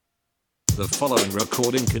The following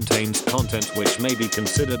recording contains content which may be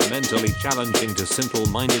considered mentally challenging to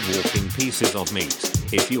simple-minded walking pieces of meat.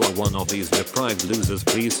 If you are one of these deprived losers,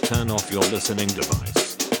 please turn off your listening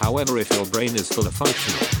device. However, if your brain is fully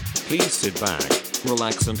functional, please sit back,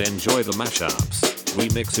 relax and enjoy the mashups,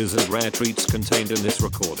 remixes and rare treats contained in this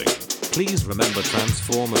recording. Please remember,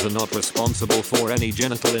 Trans4mers are not responsible for any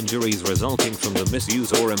genital injuries resulting from the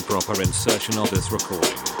misuse or improper insertion of this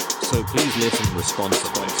recording. So please listen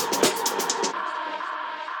responsibly.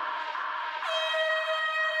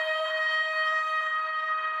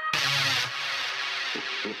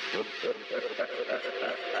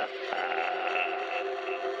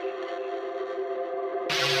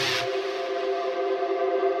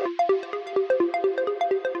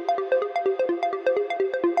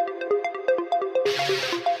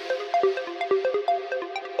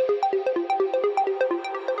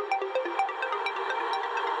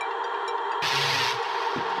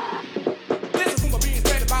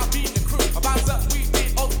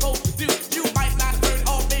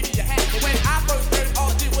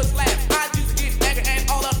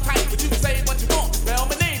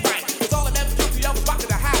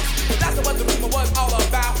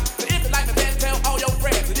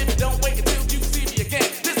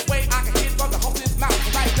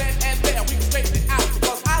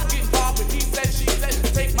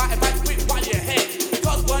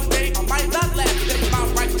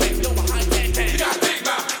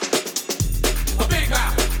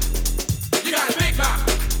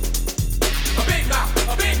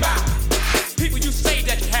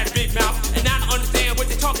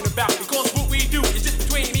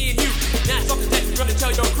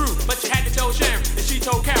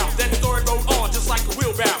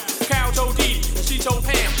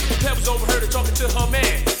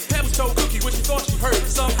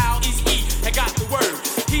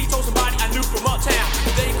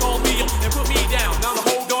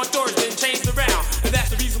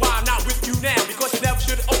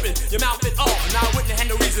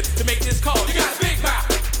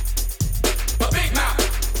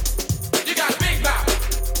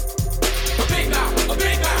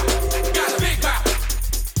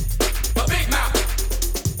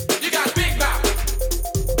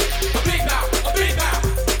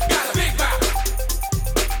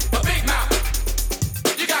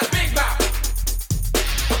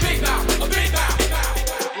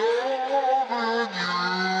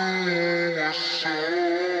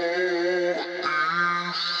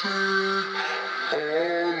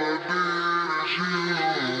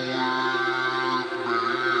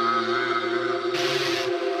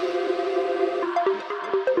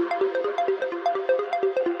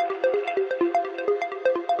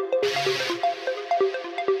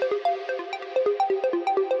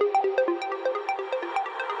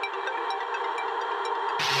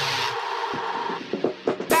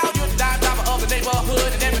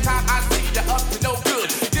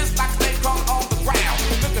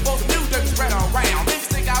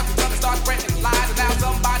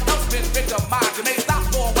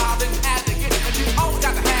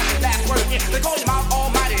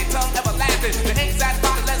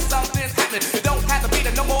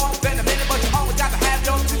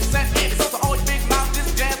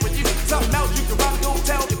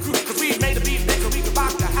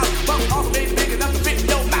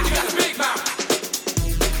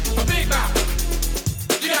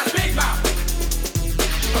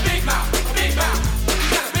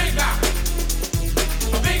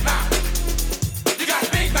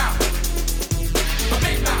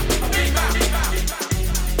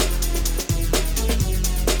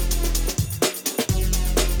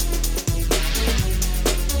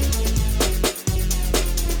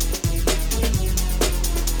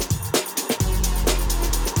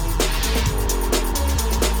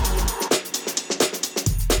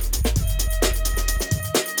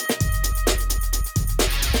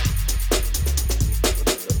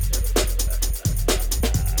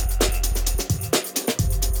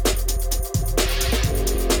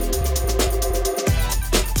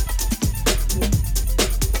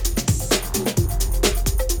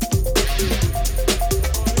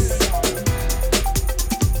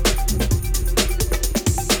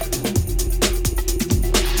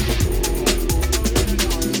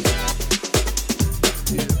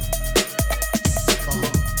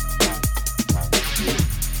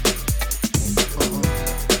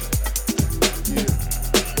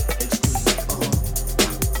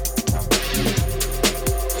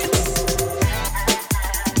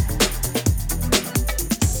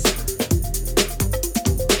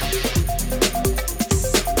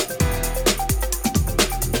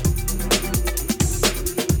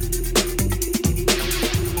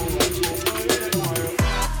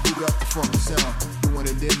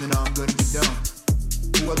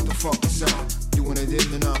 it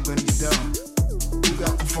in, then I'm gonna get down. You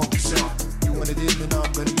got the funky sound. You want it in, then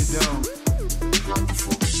I'm gonna get down. You got the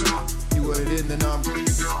funky sound. You want it in, then I'm gonna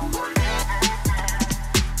get down.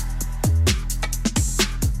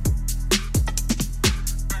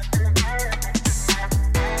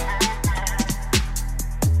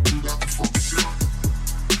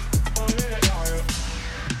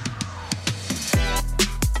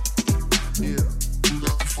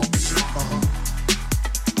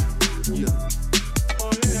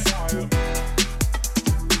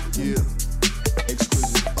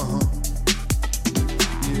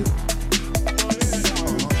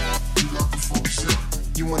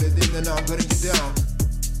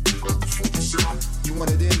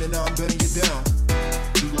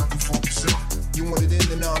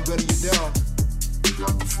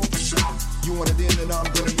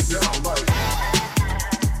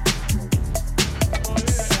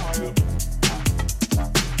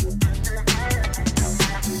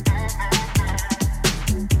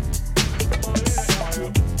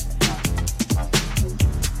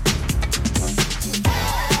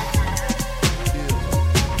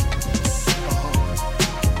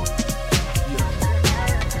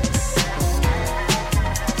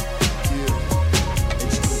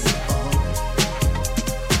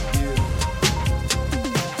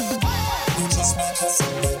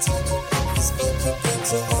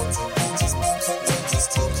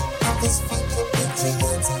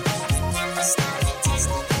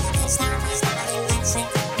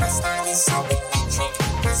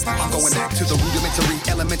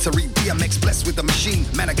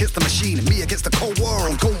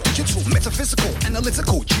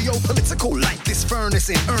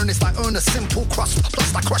 In earnest, I earn a simple crust,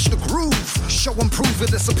 plus I crush the groove. Show and prove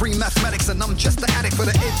it, the supreme mathematics, and I'm just the addict for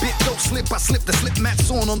the 8-bit. Don't slip, I slip the slip mats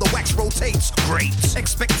on the wax rotates. Great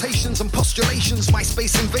expectations and postulations, my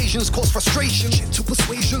space invasions cause frustration. To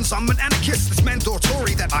persuasions, I'm an anarchist. It's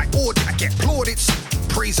mandatory that I audit, I get plaudits.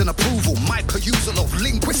 Praise and approval, my perusal of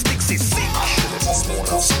linguistics is sick.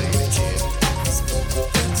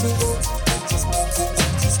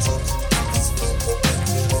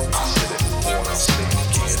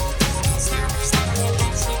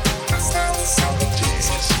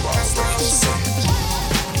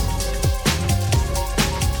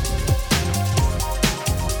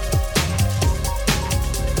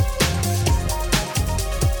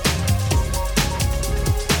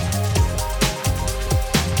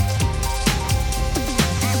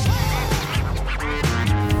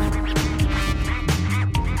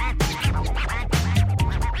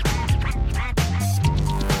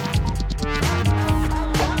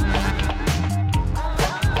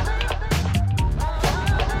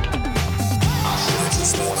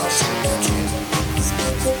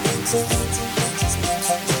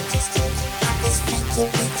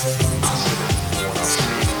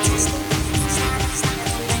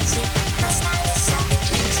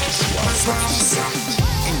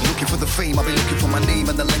 I've been looking for my name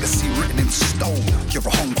and the legacy written in stone. You're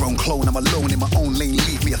a homegrown clone, I'm alone in my own lane.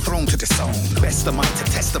 Leave me a throne to disown. Best of mine to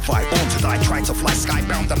testify, born to die. Try to fly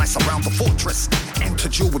skybound and I surround the fortress. Enter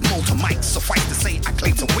duel with molten might. Suffice to say, I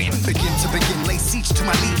claim to win. Begin, lay siege to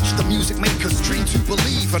my liege. The music makers dream to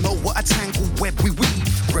believe. And oh, what a tangled web we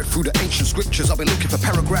weave. Read through the ancient scriptures, I've been looking for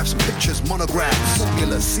paragraphs and pictures, monographs,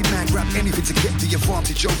 formulas. See man grab anything to get the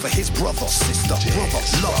advantage over his brother, sister, brother,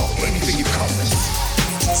 lover, anything you call it.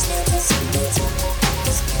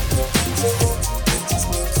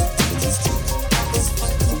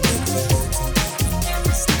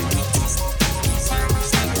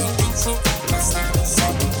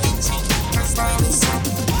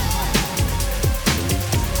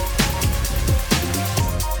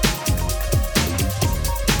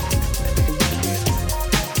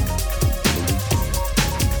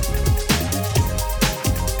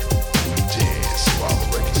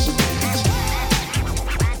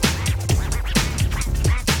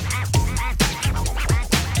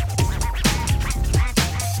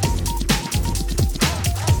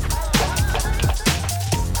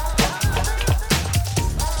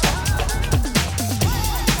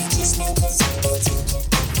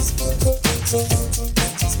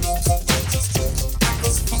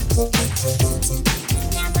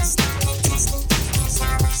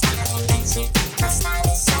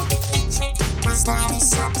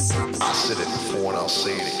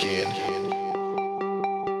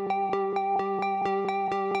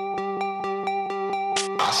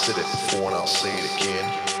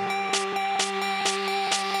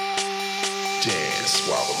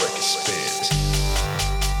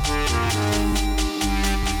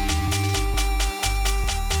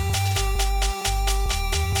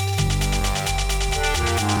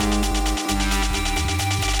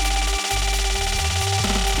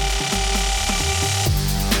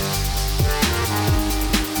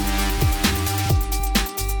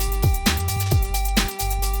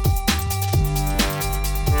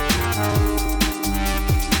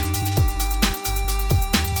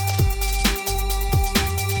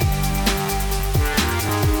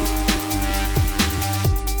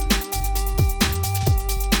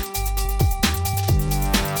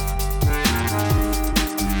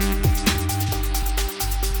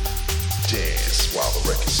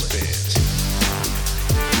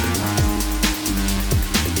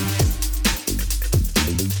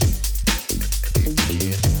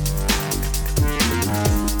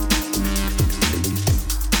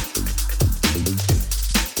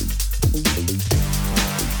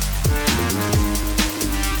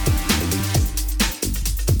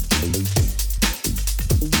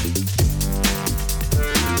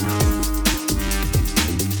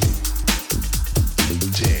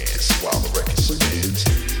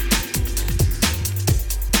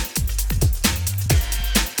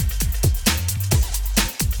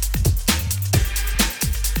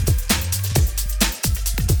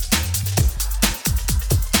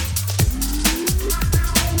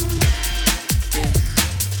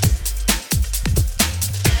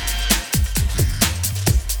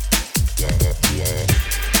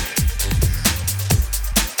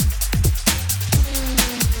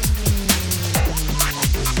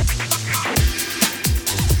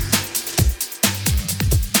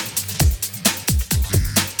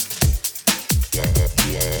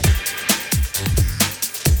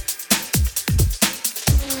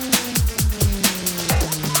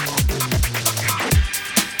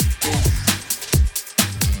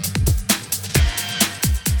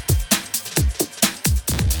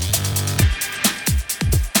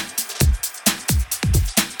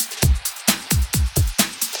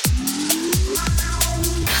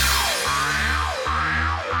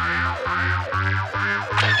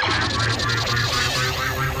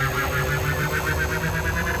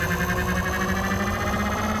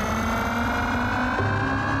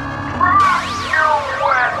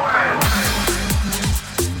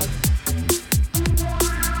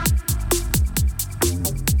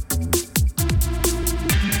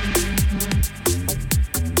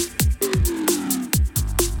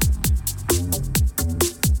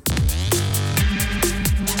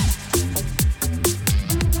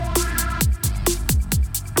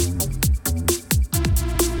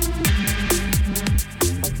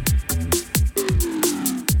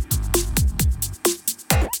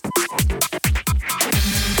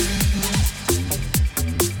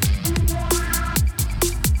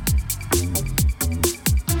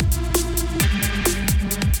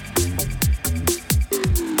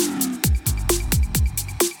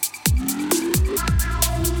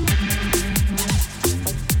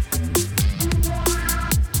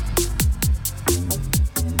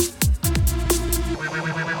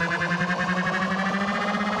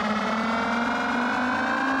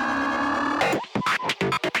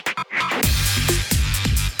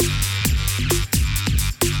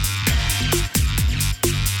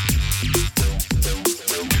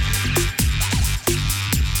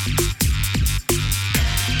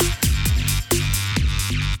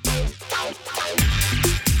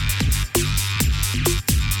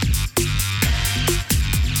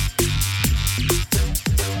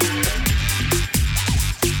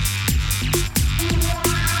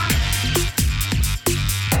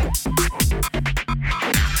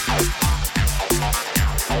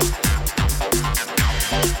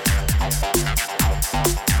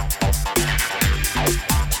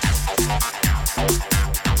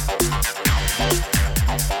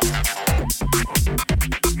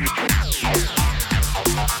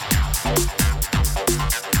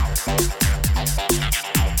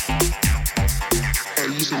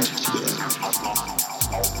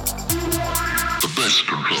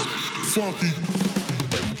 Funky.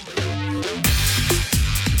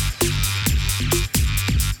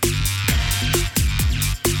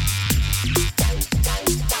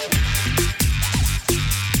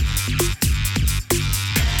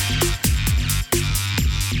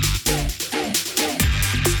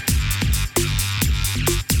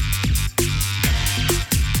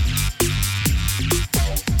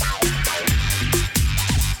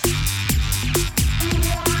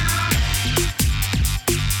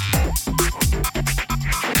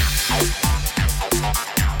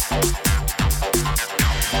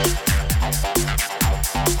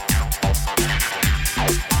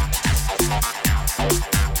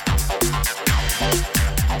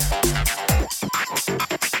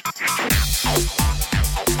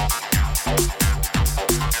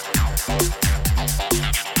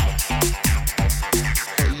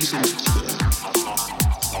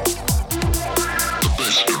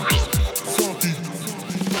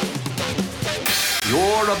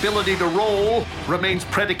 To roll remains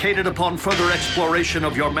predicated upon further exploration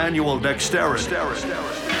of your manual dexterity.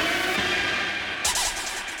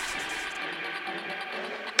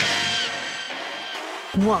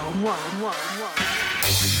 Whoa, whoa, whoa, whoa.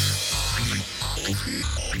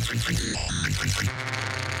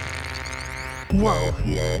 Whoa.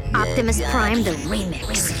 Optimus Prime, the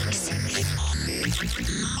remix.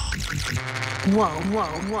 Whoa, whoa,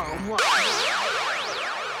 whoa, whoa.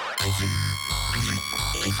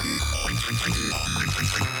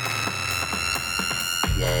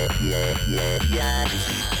 Yeah.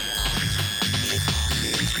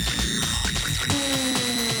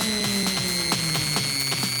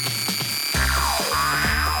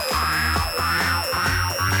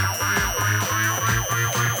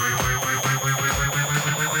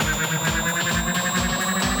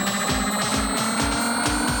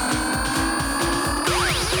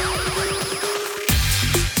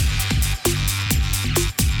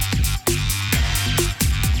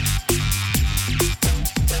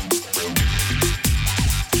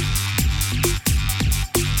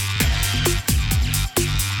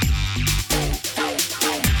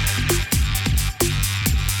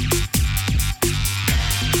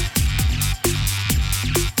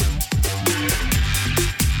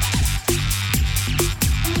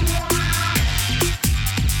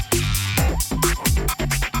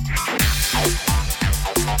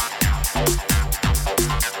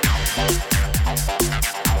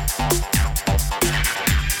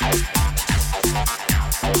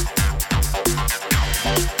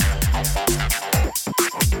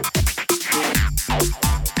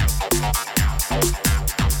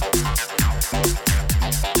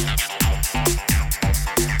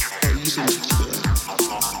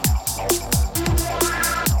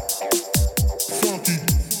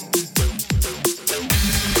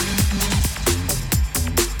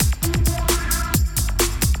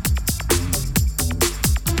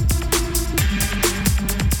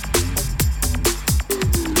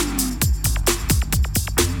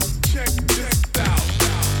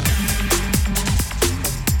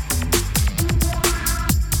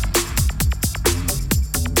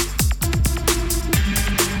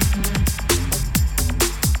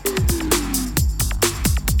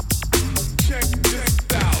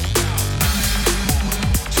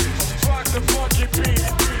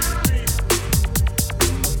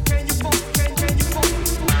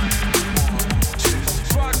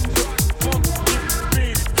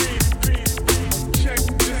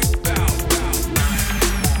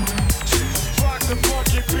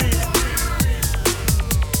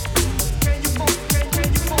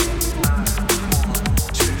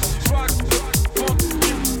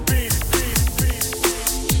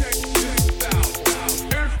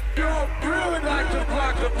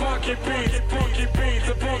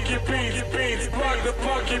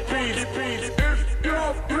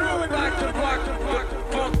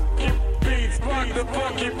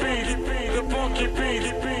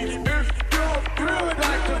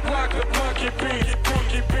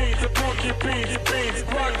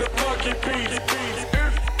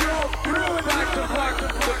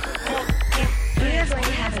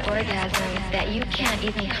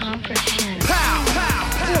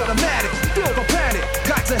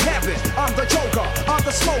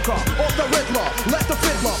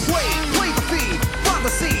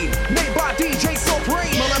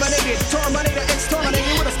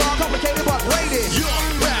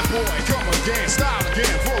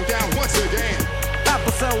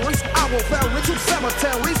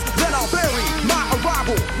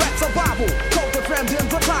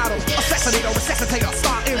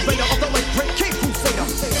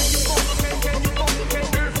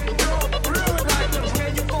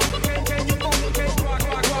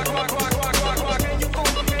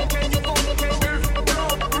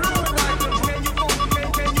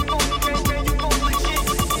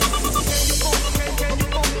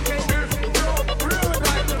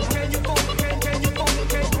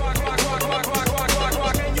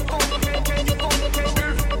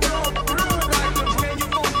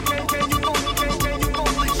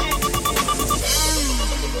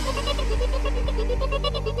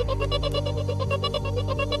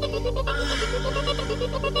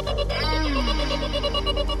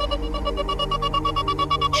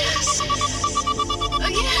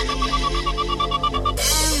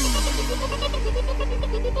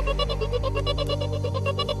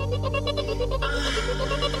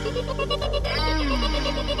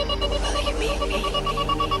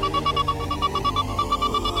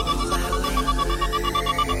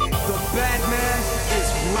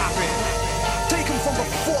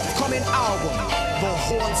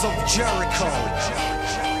 Horns of Jericho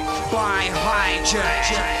by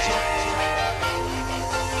Hijack.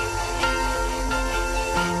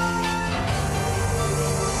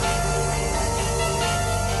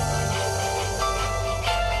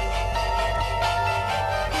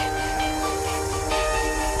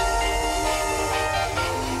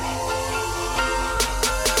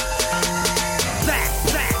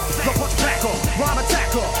 Rhyme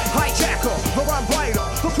attacker, hijacker, the rhyme writer,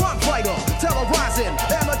 the crime fighter, terrorizing,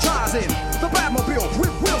 energizing, the Batmobile with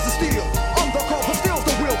wheels of steel. Undercover steals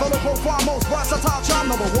the wheel, the low profile, most versatile child,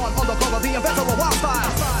 number one undercover, the inventor of wild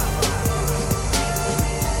style.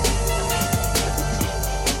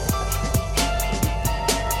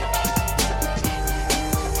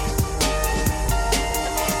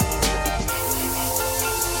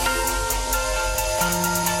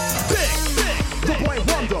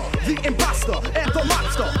 The imposter and the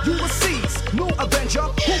monster, you will seize. New avenger,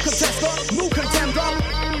 who contester, new contender.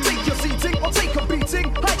 Take your seating or take a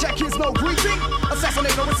beating. Hijack is no greeting.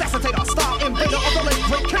 Assassinator, resuscitator, star invader of the late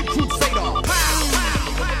great Cape Crusader.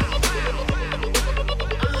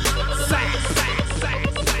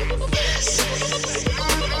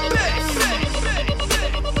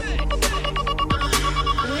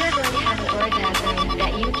 We're going to have an orgasm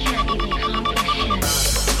that you can't even comprehend.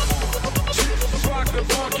 Rock the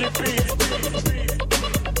funky beat.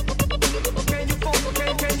 Can you go?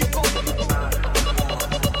 Can you go?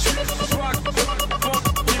 Rock the funky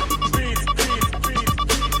beat.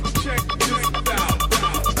 Check this out.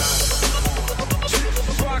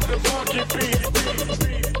 Rock the funky beat.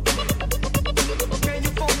 Can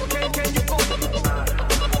you go? Can you go?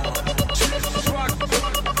 Rock the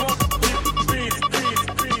funky beat.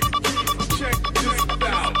 Check this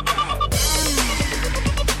out.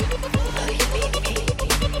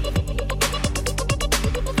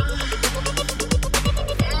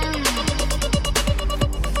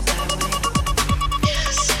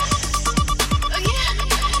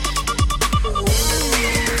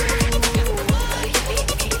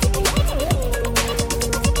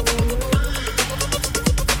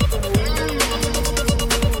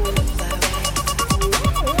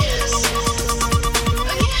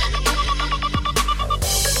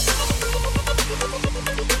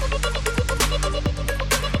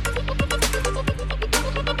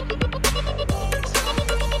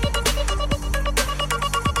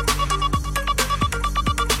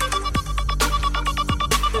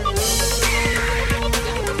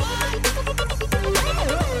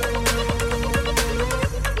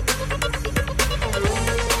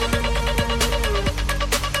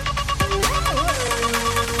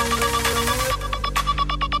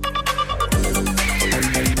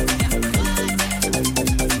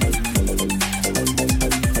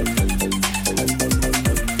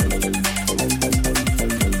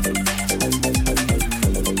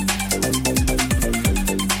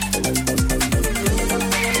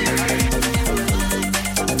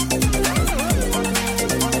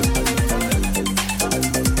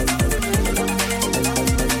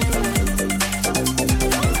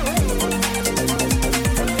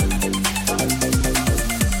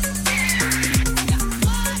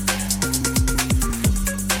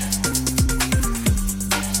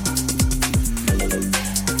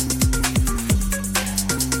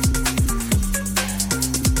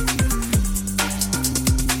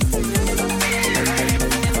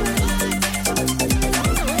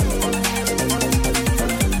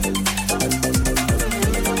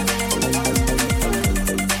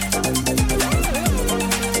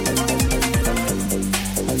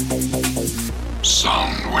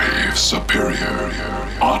 Soundwave superior,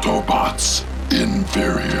 Autobots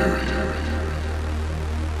inferior.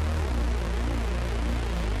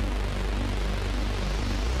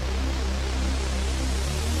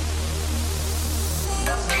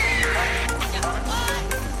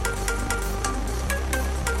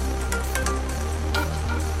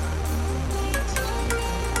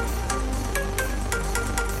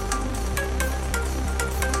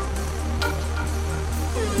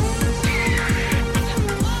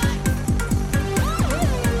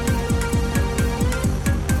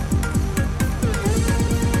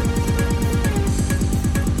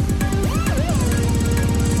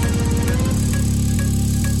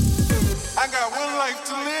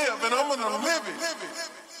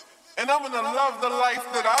 I'm gonna love the life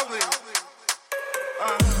that I live.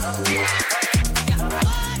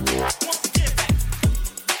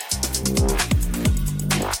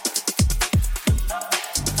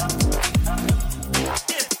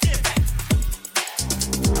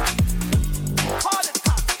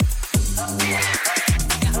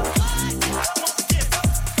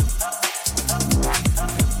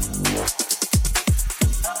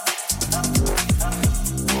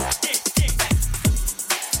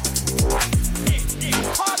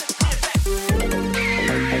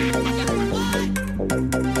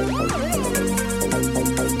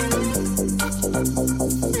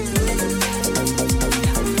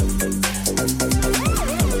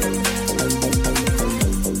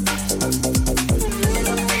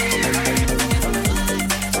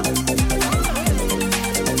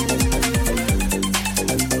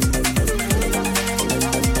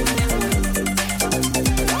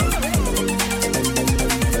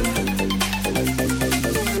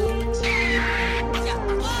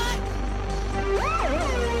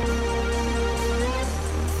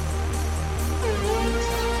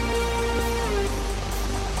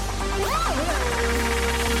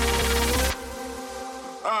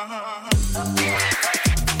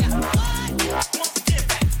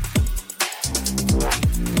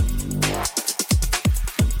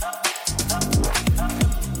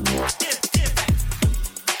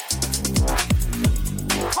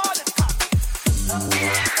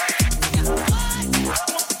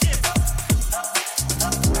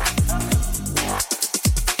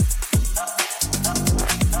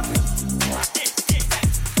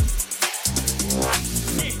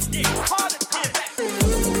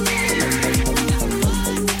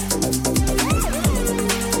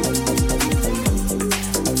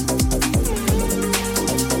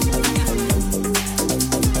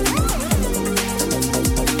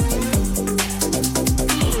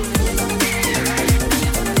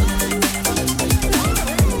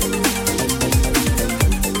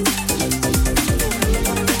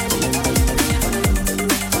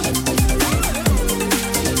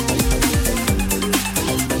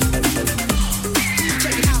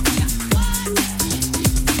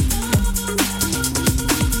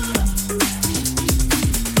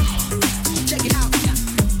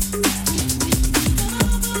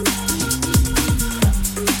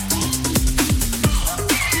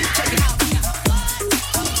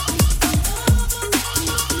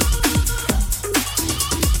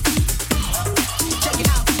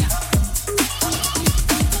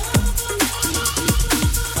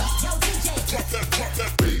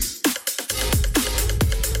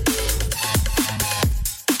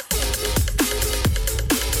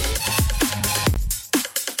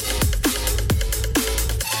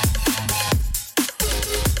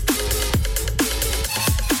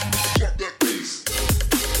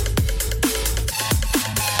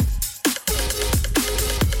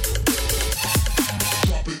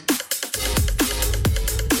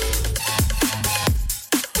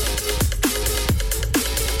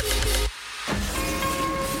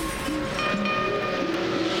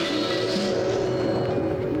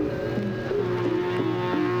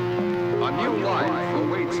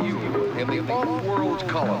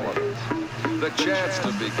 chance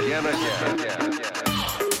to begin again.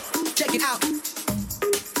 Check it out.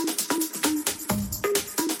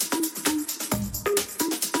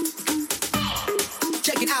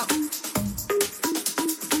 Check it out.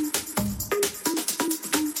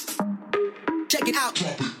 Check it out.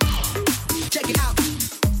 Check it out.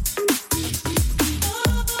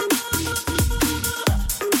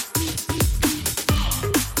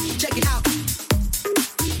 Check it out.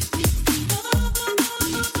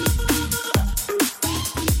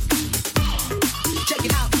 Check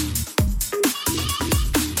it out.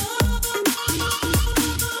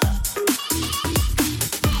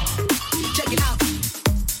 Check it out.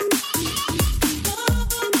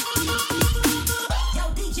 Yo,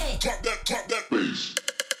 DJ. Drop that bass.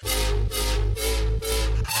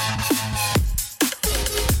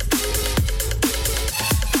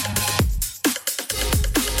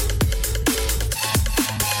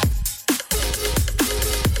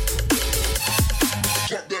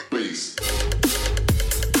 Drop that bass. Drop it. Drop that bass.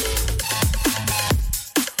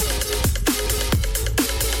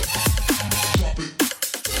 Drop it.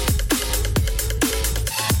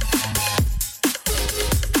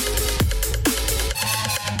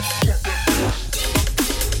 Drop that bass.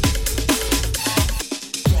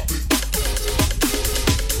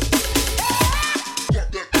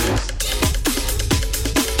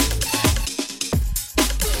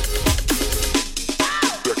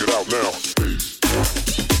 Check it out now. Bass.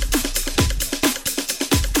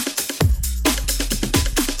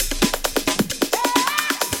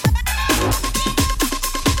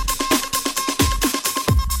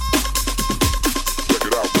 Check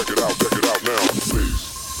it out now. Bass.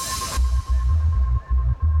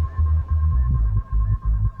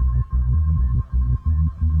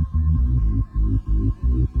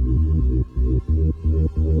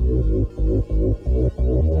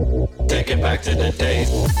 Take it back to the days.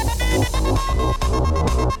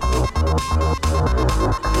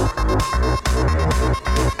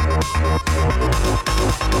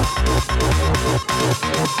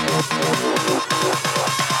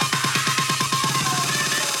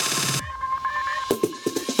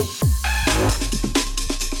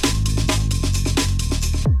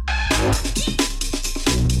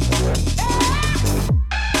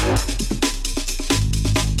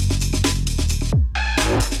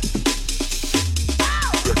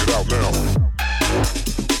 Check it out now.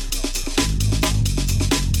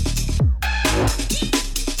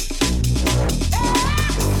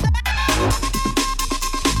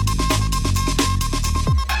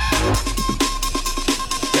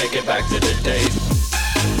 Take it back to the days.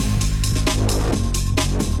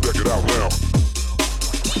 Check it out now.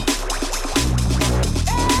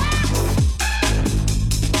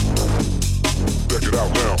 Check it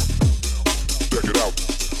out now. Check it out.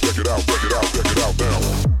 Check it out. Check it out. Check it out now.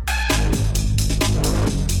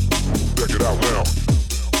 Check it out now.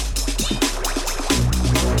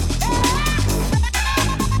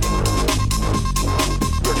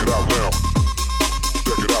 Check it out now.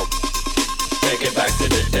 Check it out. Take it back to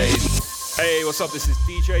the days. Hey, what's up? This is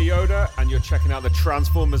DJ Yoda, and you're checking out the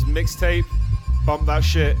Trans4mers mixtape. Bump that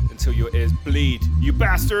shit until your ears bleed. You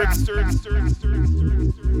bastards!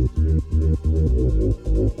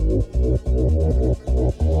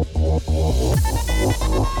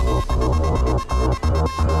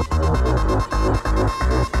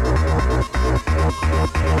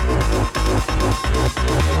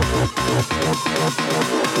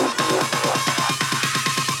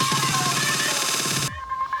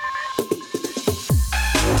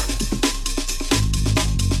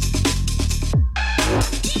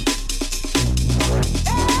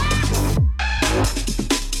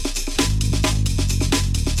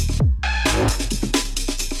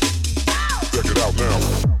 Check it out now.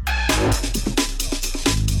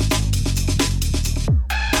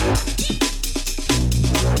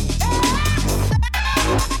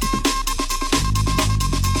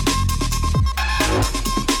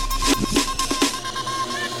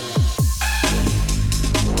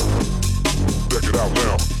 Check it out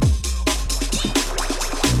now.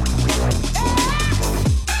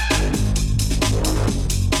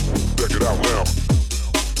 Check it out now.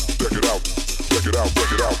 Check it out. Check it out.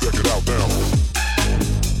 Check it out. Check it out now.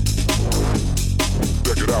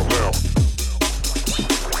 Check it out now.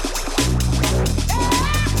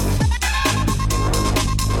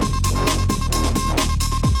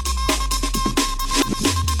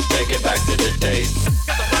 Take it back to the days.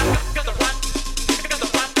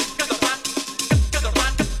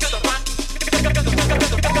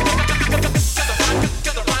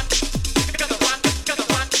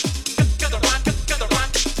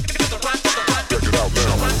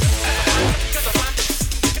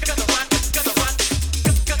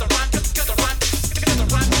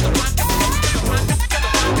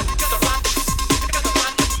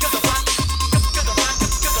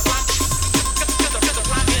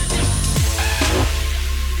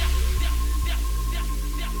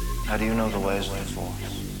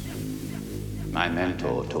 My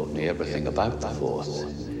mentor taught me everything about the Force,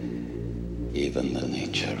 even the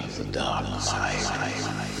nature of the dark side. Right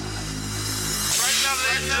now,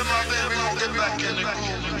 ladies and gentlemen, we're gonna get back in the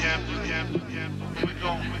groove. Yeah. We're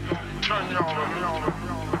gonna turn y'all around.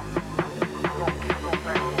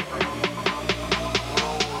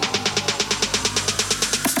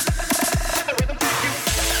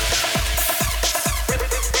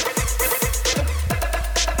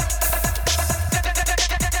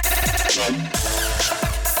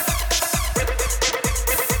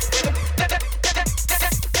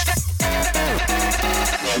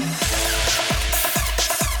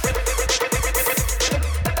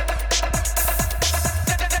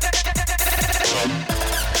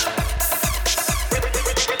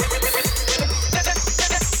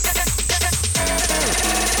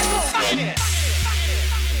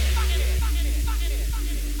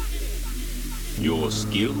 Your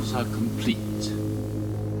skills are complete.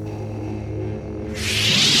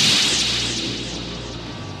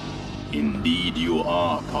 Indeed, you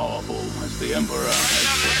are powerful, as the Emperor has.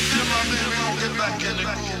 We're gonna get back in the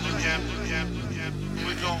groove. Yeah.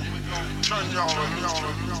 We're gonna turn y'all around.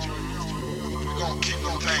 We're gonna keep the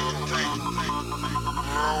thing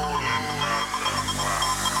rolling.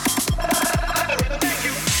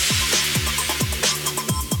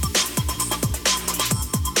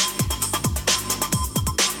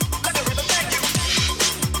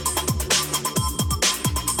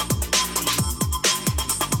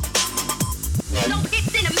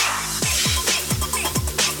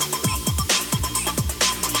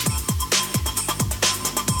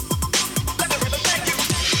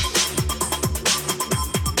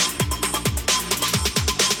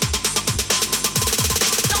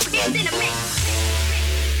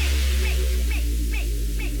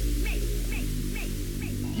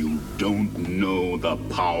 The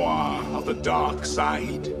power of the dark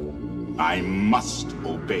side. I must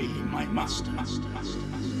obey my master. Right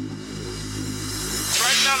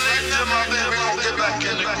now, ladies and gentlemen, we're gonna get back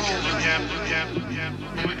in the groove. Yeah.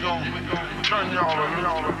 We're gonna turn y'all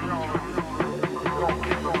around. We're gonna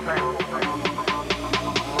keep the thing rolling.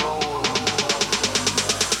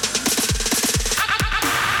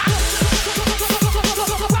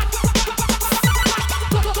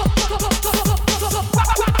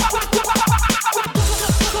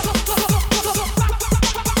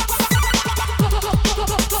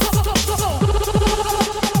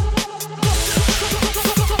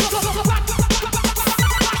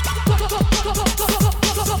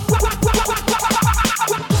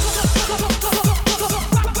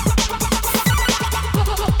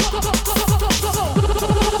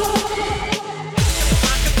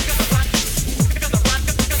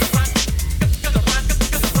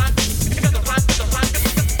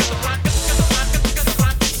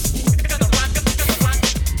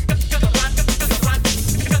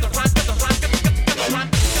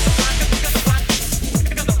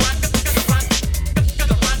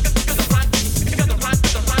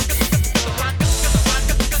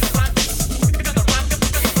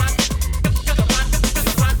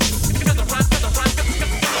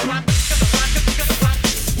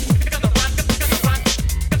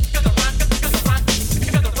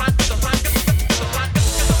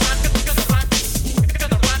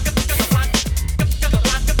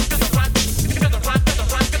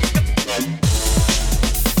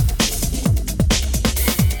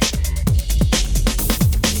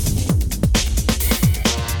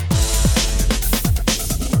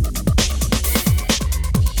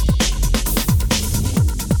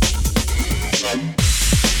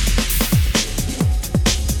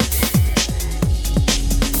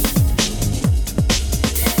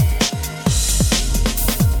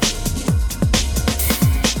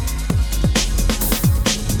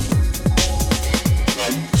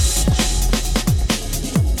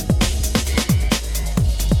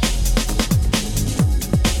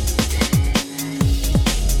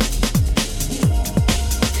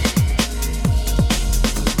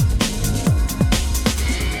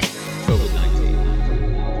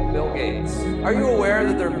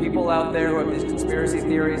 Out there who have these conspiracy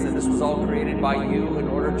theories that this was all created by you in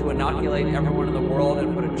order to inoculate everyone in the world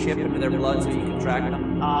and put a chip into their blood so you can track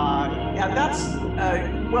them? Yeah, that's,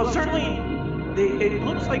 well, certainly, it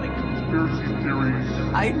looks like conspiracy theories.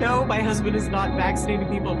 I know my husband is not vaccinating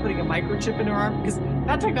people and putting a microchip in their arm because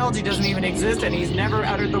that technology doesn't even exist and he's never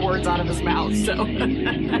uttered the words out of his mouth, so.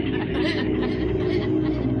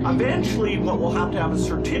 Eventually, what we'll have to have is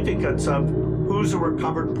certificates of who's a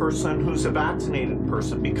recovered person, who's a vaccinated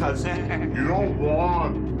person, because you don't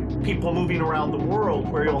want people moving around the world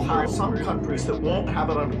where you'll have some countries that won't have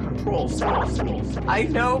it under control. I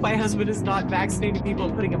know my husband is not vaccinating people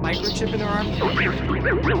and putting a microchip in their arm.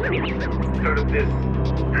 Sort of this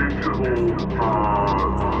digital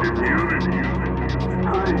immunity.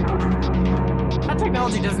 That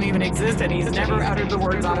technology doesn't even exist, and he's never uttered the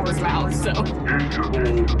words out of his mouth, so. Digital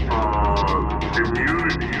immunity.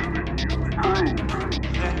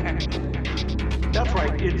 That's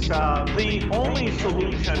right. It's the only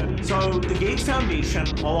solution. So the Gates Foundation,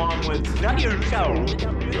 along with your show,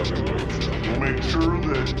 We'll make sure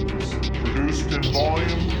that it's produced in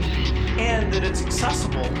volume and that it's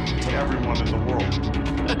accessible to everyone in the world.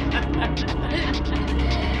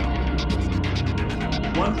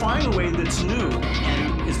 One final way that's new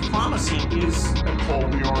and is promising is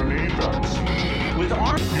called the RNA vaccine. With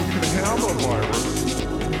RNA, you can have a virus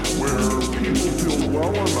where people feel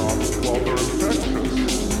well enough while they're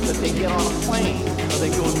infectious that they get on a plane or they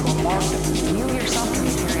go to a market. You yourself can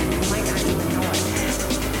be carrying, you might not even know it.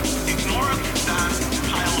 Ignore that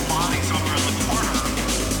pile of bodies over in the corner.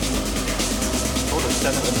 Go to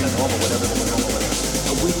 7% normal, whatever the normal is.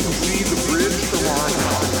 We can see the bridge from our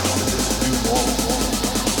house.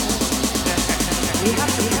 We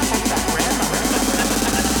have to protect that grandmother.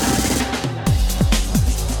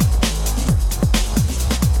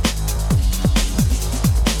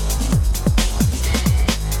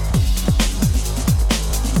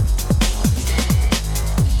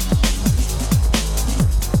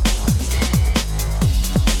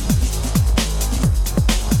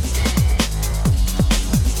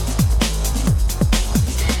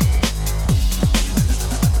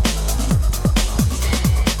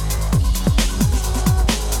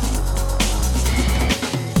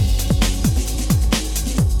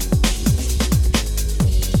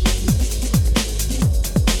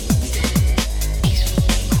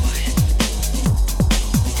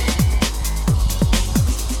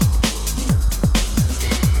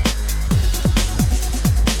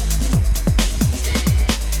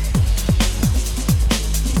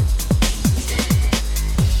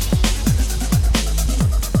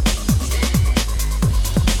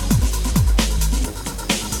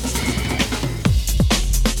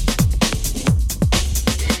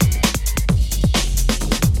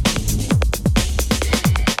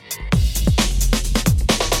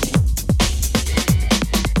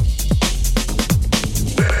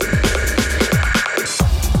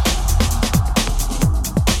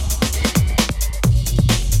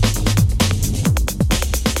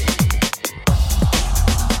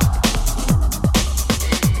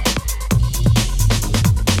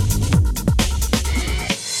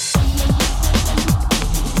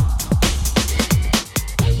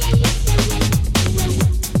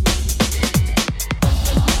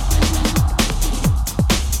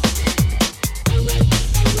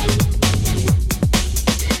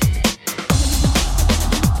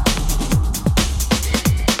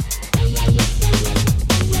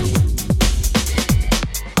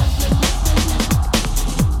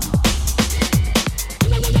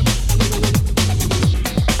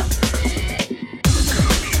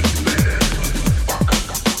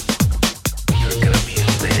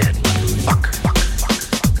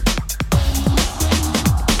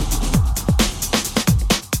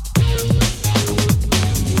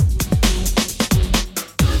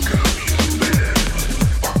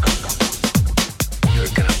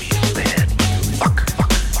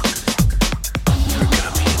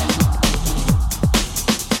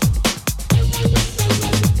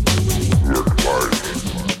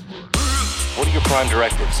 prime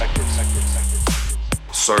directives.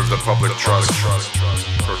 Serve the public trust.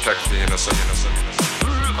 Protect the innocent.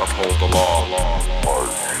 Uphold the law.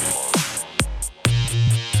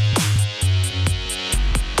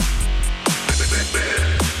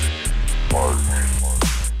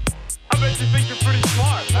 I bet you think you're pretty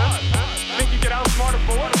smart, huh? Think you get outsmarted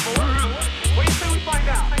for what? What do you say we find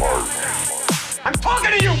out? I'm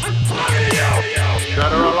talking to you!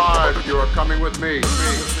 Dead or alive, you are coming with me.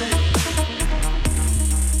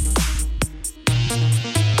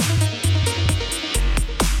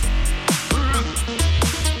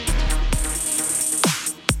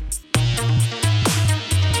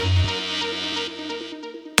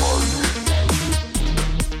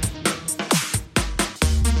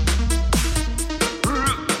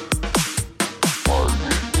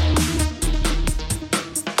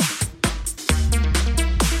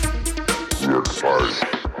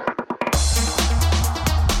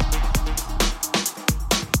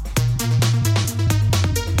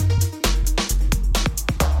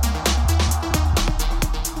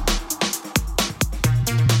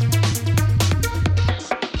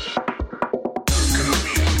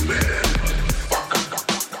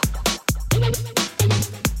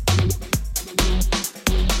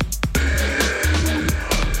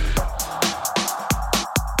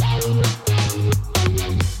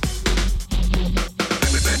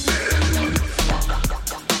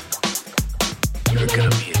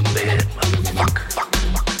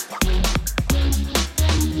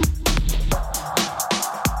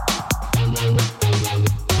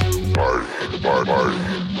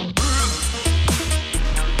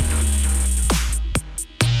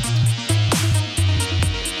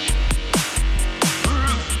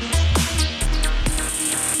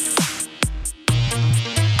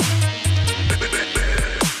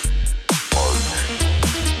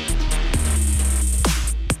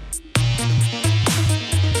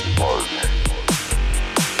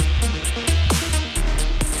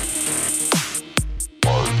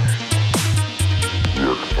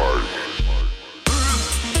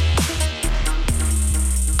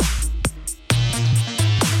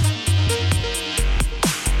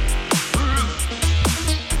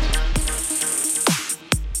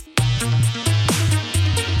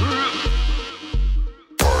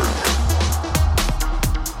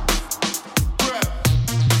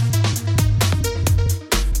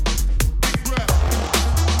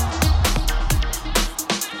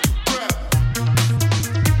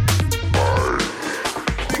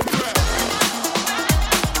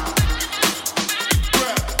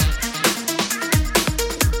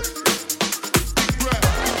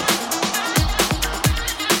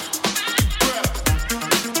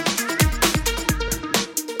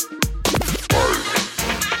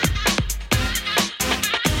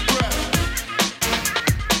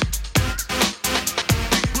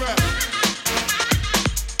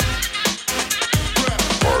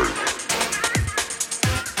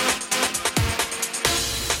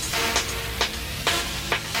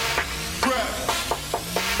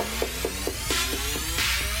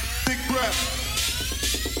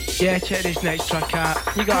 Yeah, check this next track out.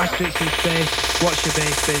 You gotta spit some space. Watch your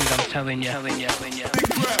bass bins, I'm telling you.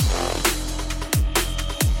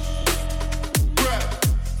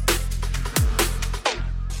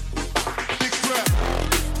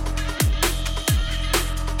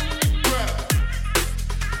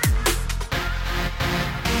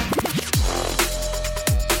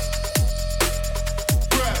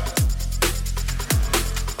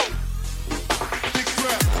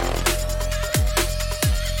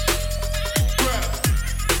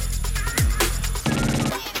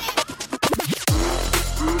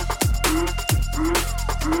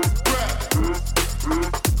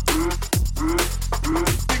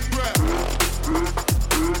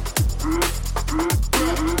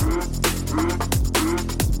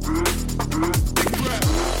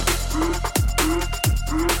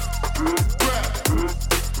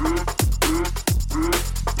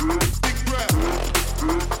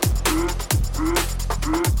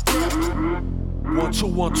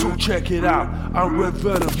 Check it out, I'm Red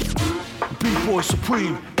Venom, B-Boy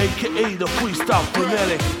Supreme, aka the Freestyle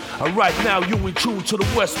Fanatic. And right now you in tune to the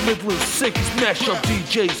West Midlands sickest mashup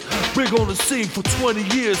DJs. Big on the scene for 20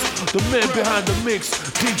 years, the man behind the mix,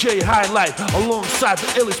 DJ Hilite, alongside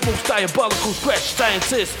the illest, most diabolical scratch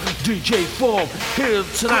scientist, DJ Form, here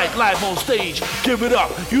tonight live on stage. Give it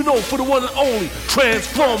up, you know, for the one and only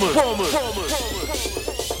Trans4mers.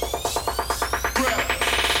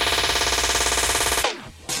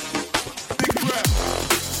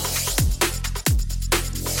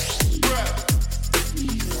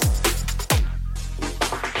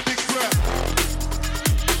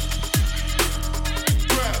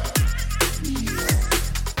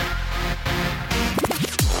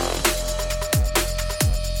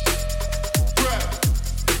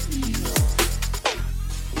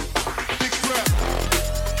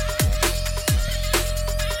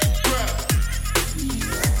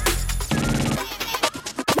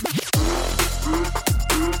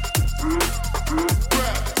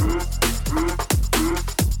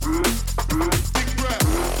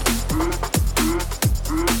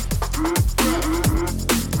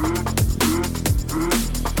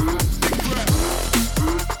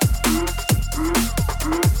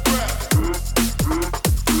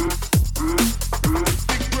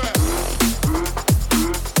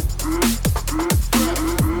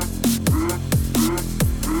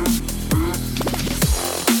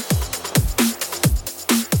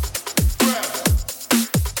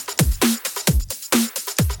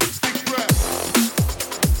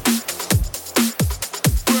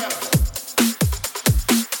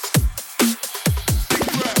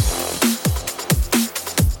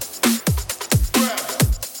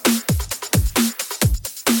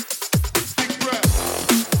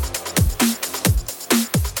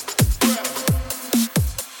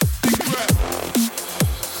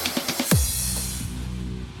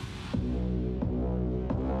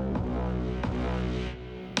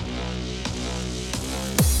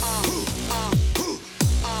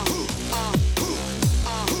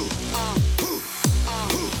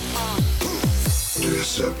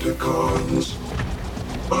 Decepticons,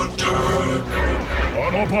 attack!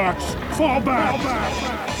 Autobots, fall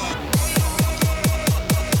back!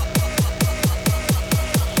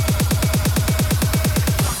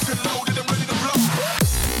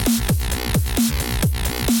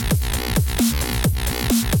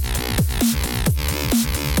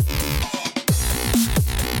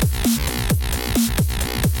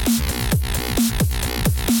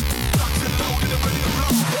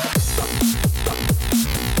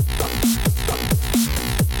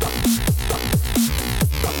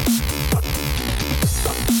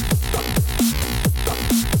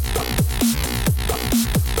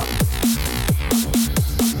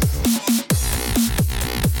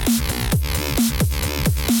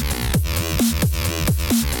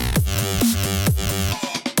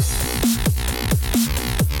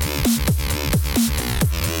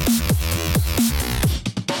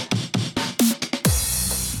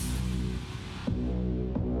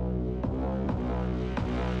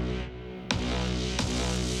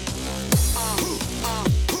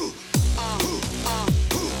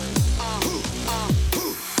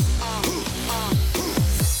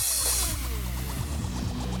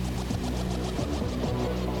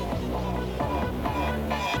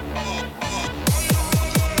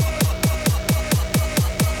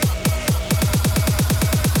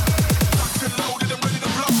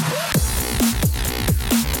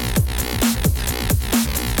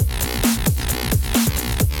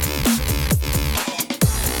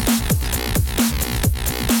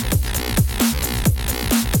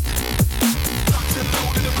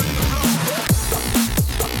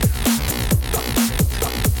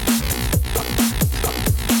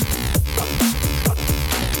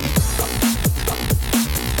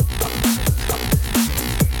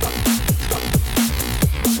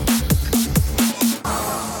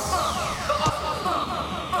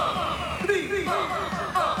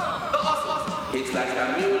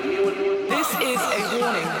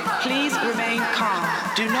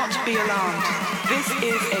 not be alarmed. This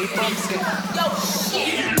is a bomb scare. Yo,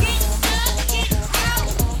 shit!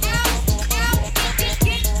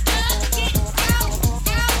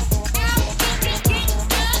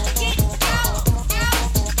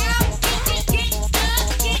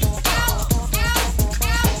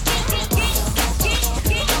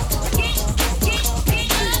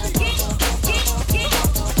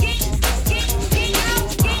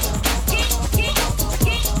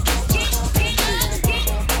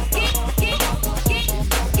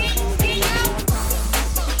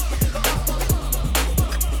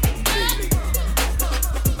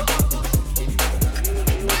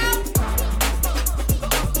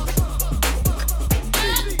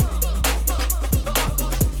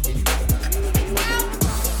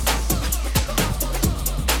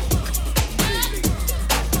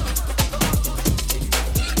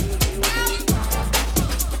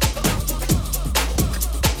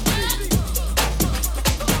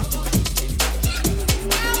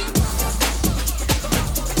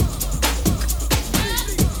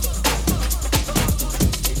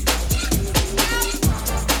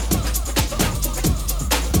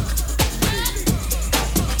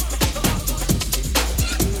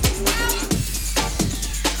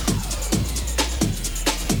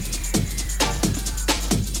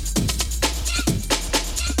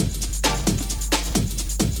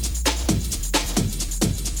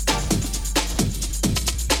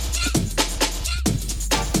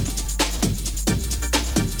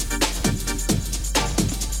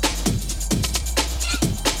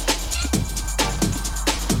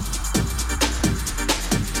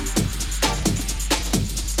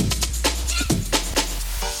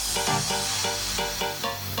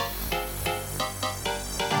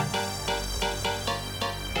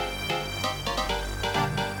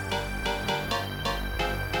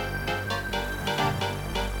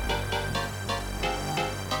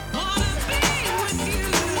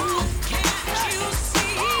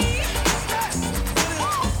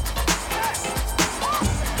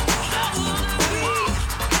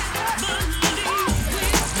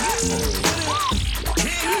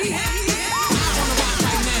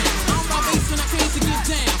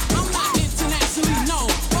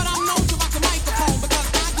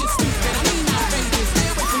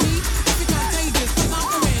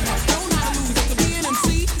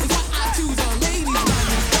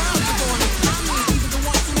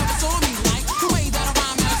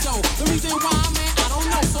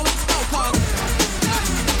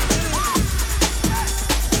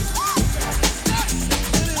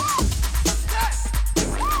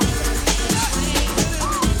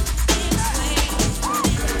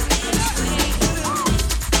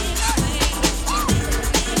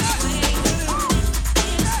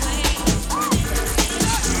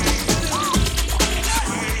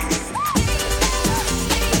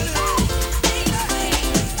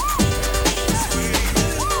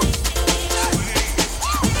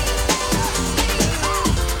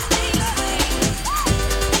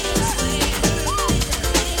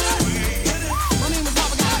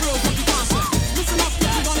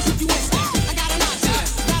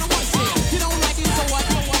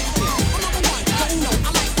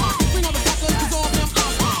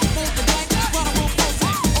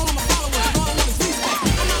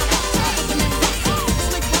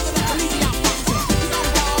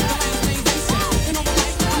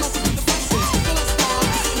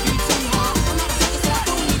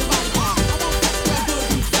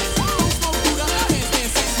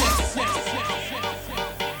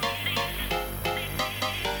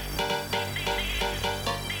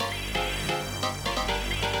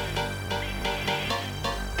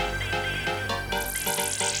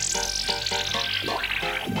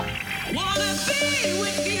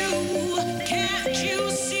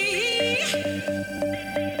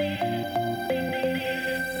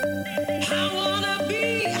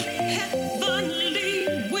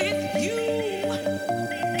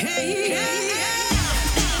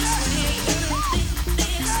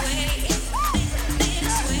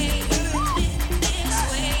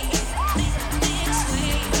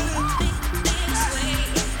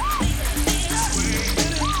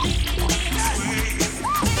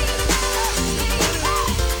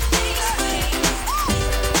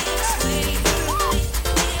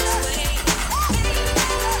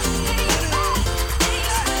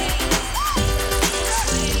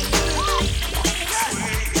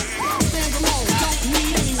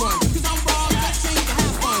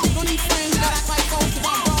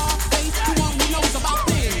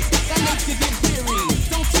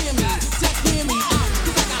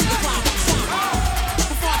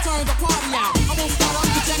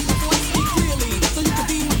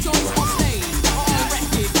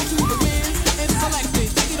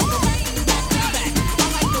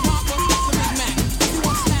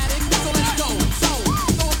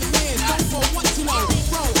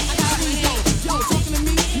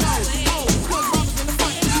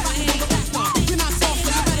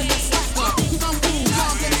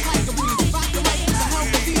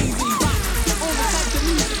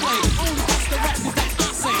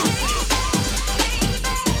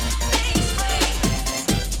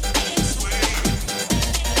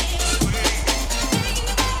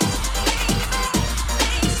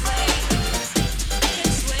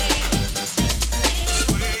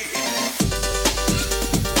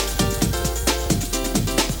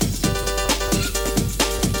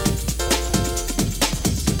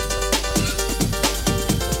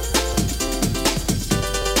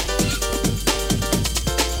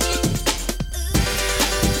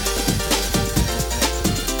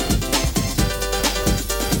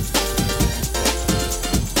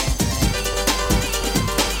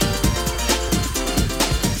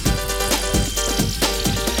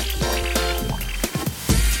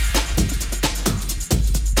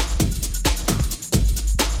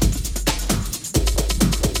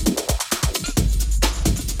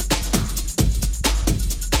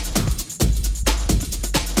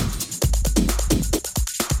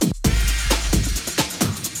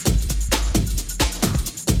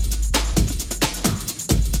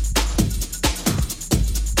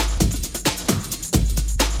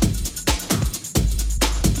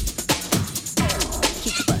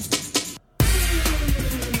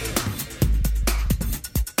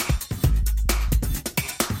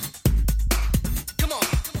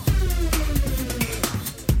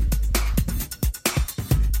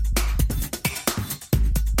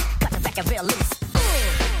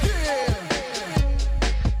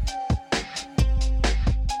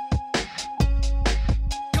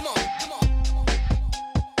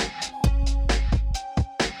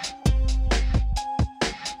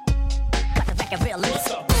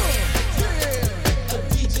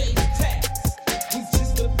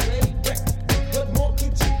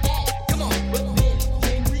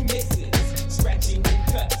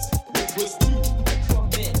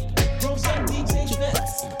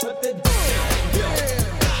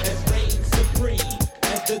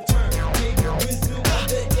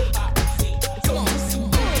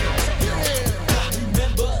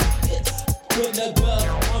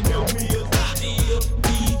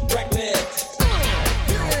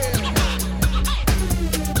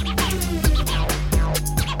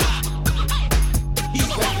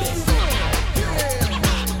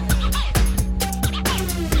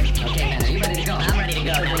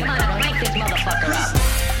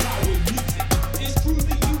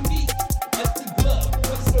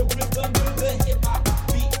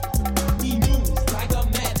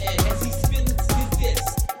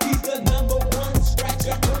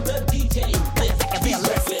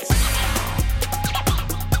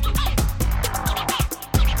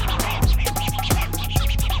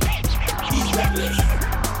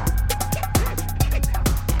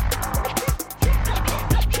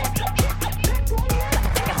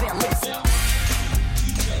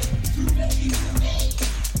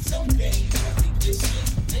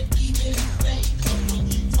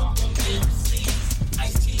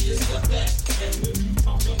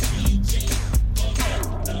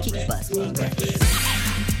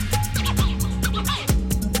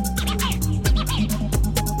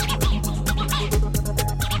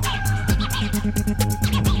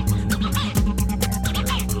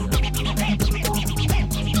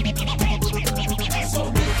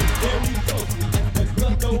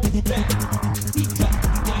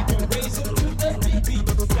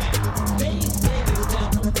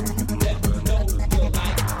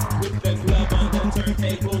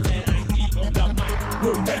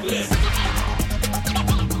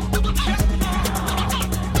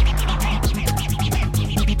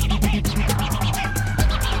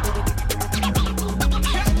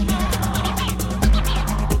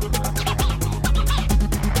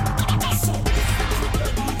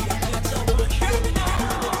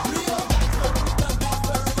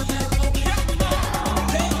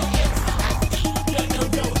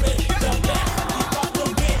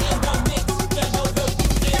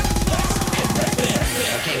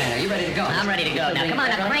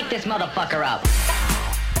 Motherfucker up.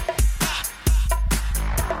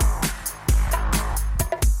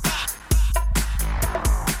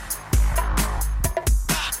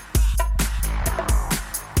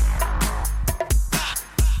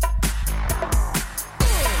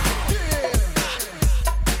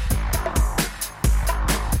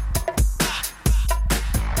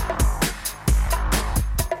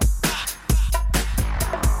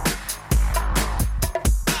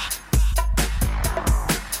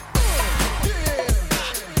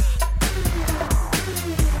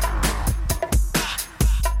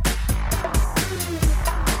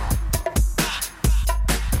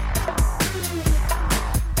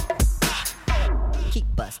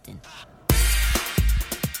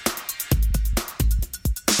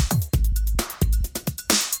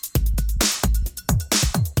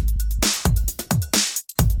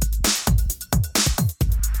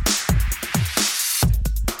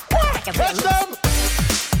 Catch them!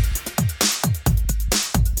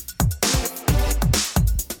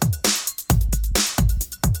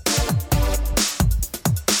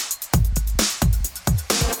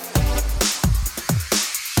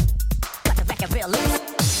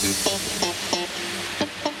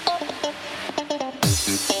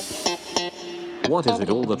 What is it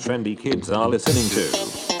all the trendy kids are listening to?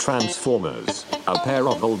 Trans4mers, a pair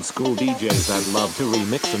of old school DJs that love to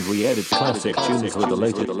remix and re-edit classic tunes with the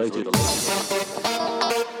latest.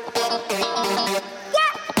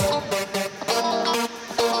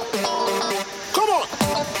 Come on!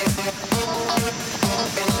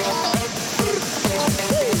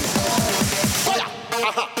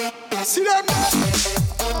 Fire! See them?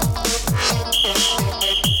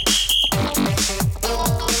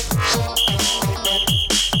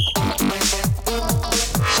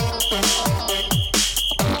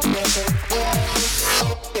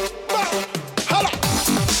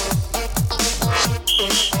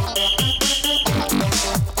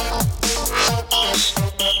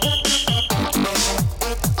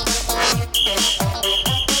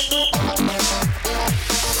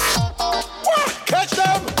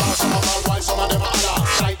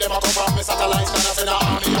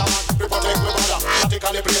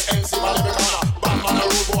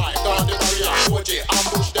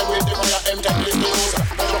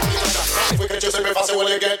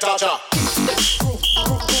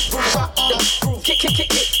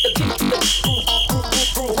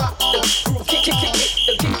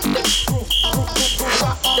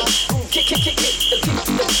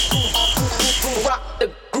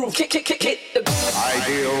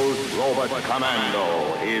 Ideal's Robot Commando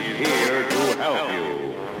is here to help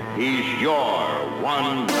you. He's your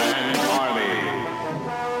one-man army.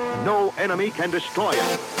 No enemy can destroy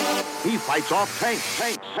him. He fights off tanks.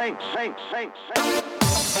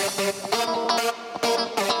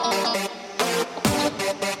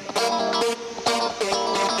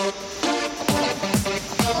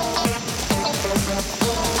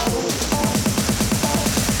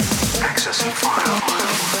 Accessing file.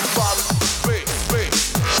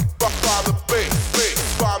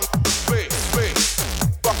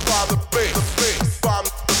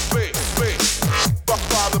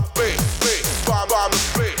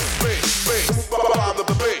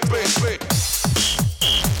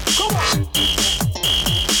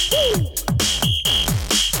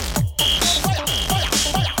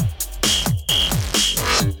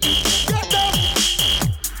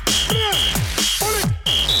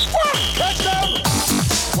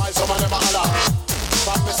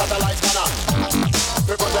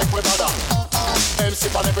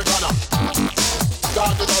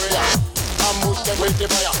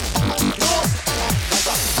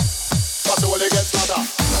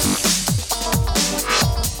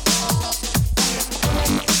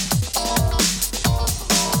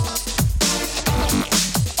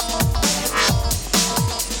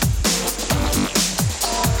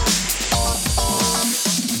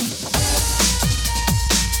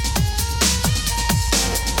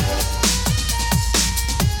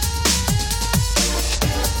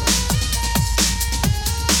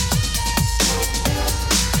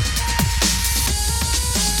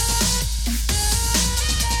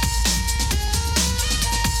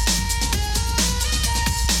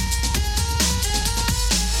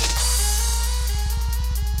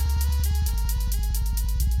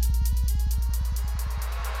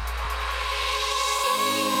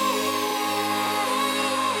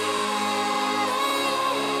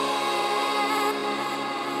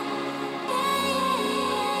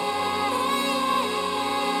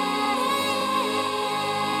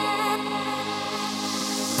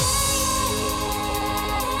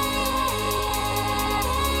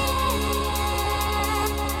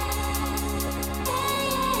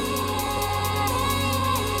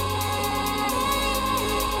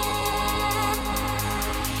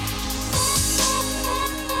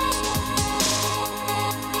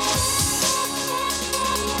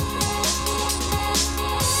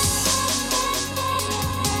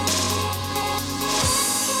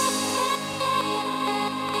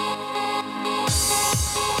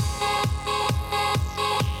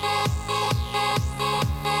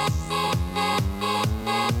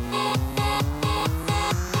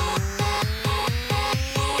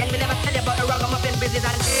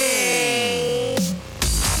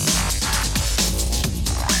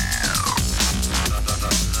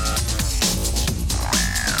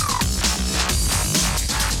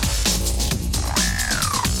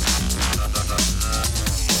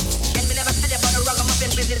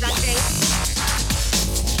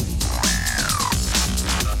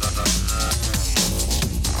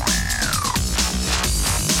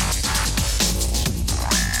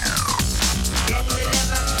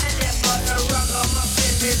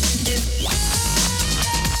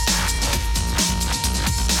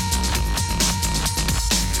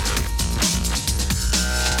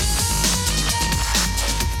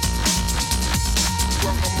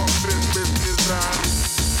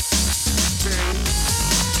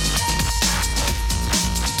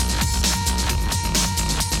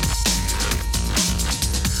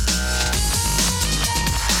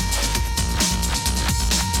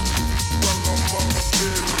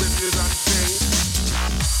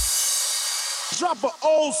 for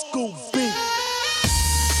old school beat.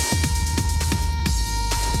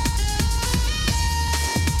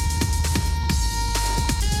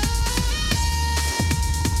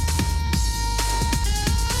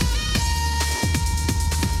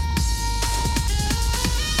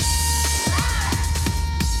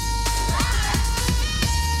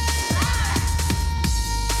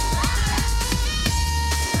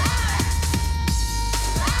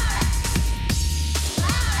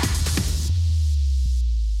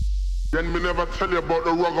 Then me never tell you about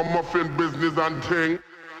the ragamuffin business and thing.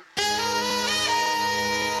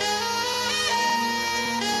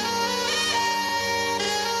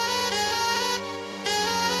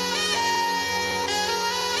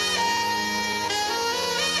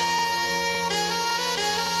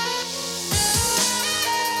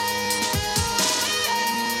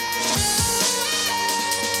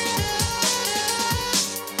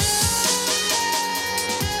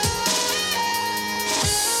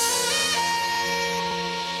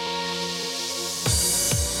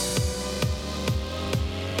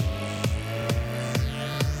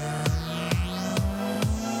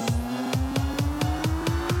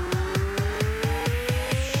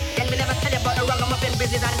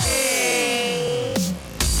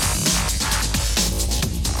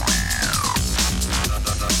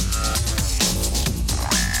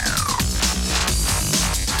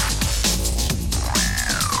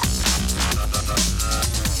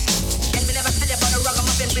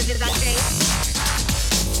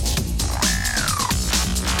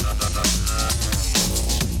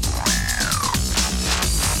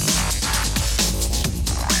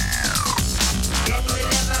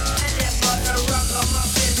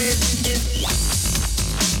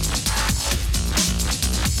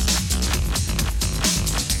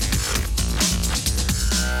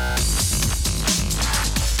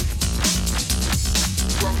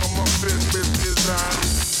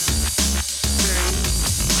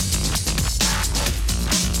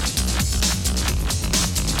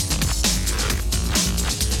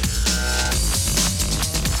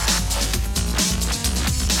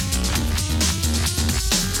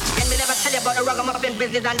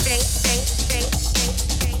 Business and thing.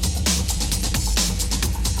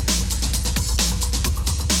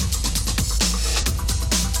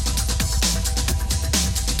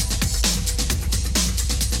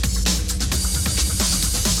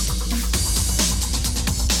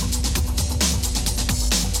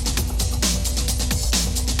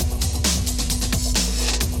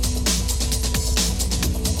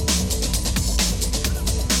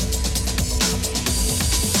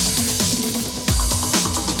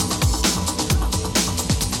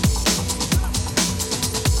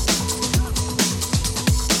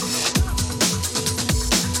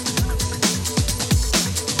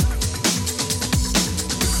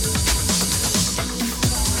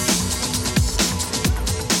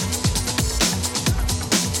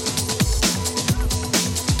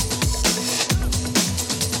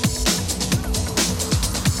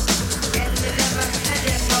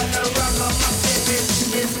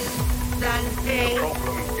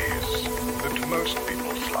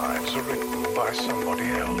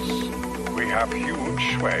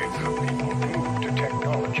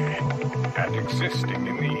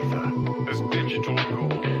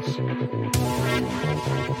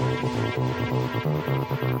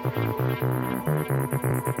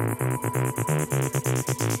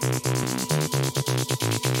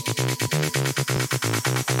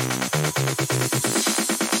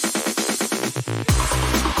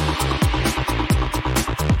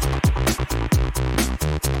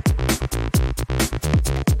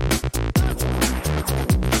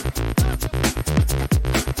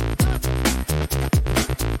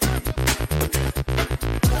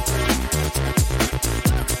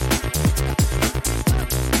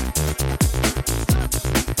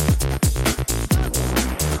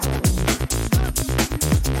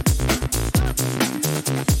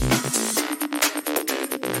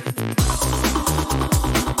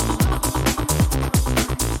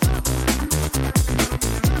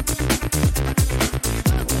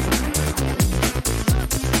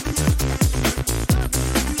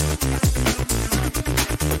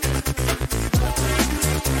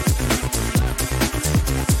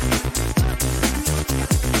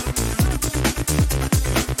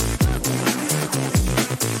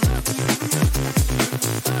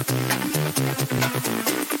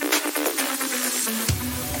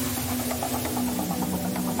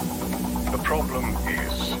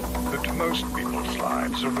 Most people's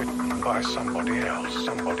lives are written by somebody else,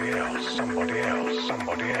 somebody else, somebody else,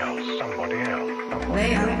 somebody else, somebody else.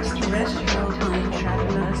 They are extraterrestrial time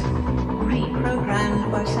travelers,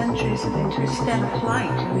 reprogrammed by centuries of interstellar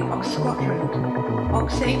flight in the Ox Quadrant.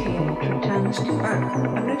 Ox-88 returns to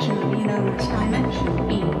Earth, originally known as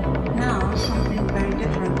Dimension E, now something very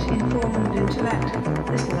different in form and intellect.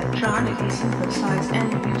 This electronically synthesized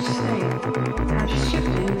end-use state has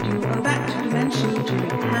shifted to go back to Dimension to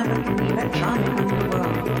wreak havoc in the electronic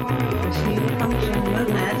underworld. This new function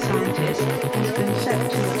monad scientist has been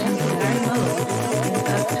set to a temporary mode in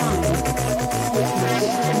Earth time. Witness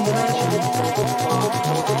conversion of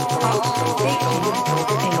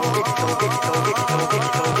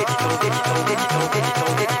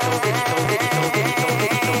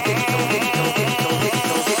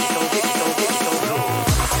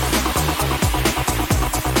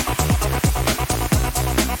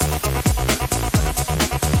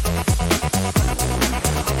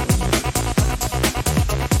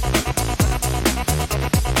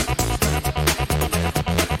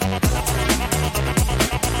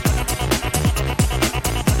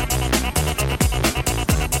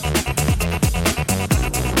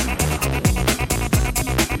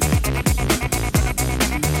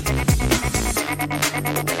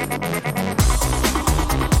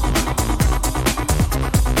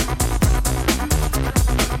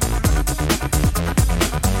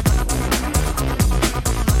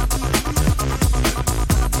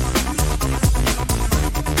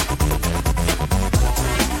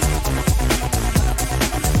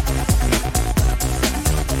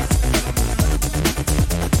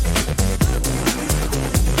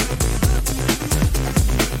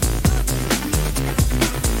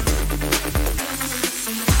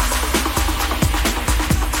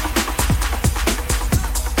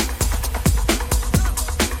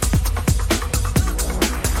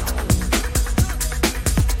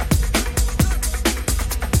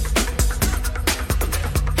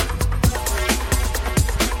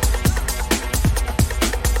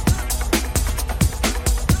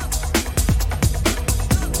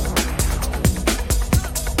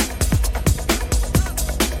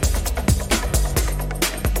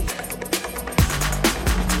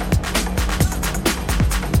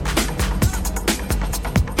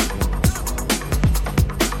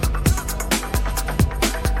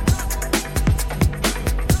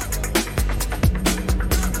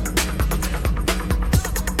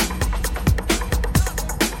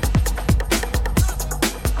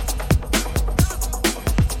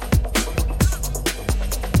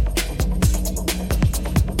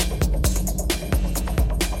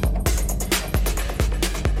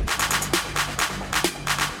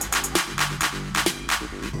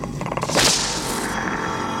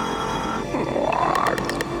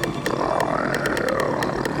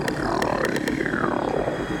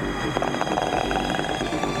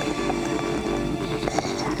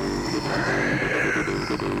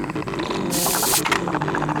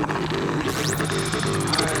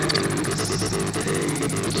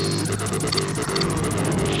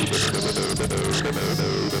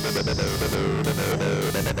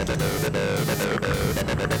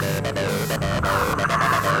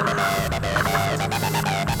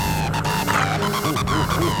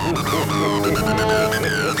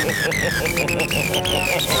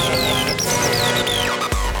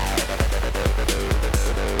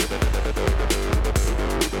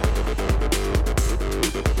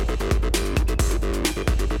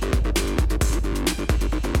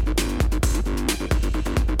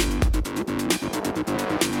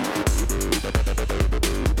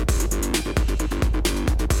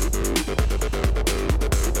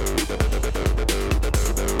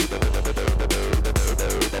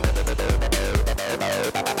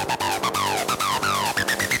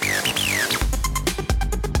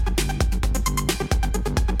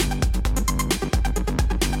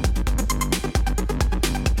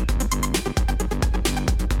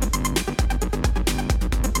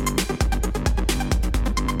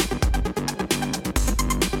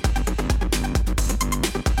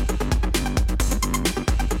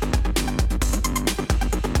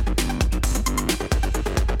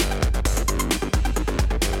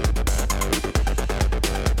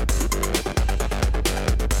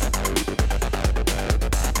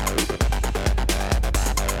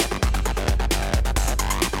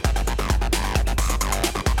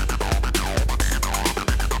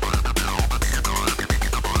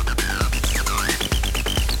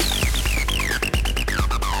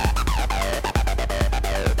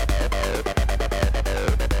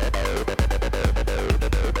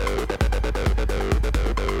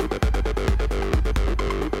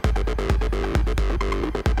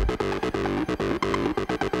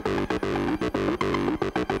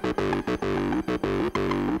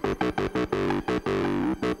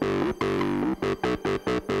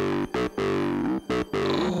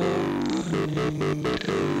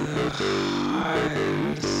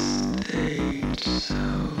When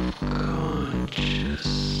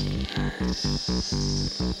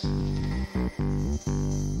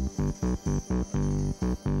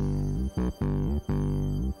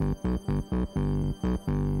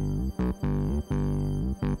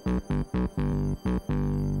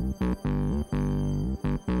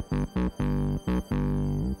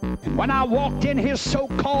I walked in his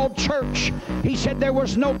so-called church, he said there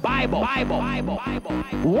was no Bible.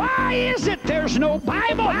 Why is it there's no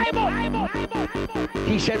Bible?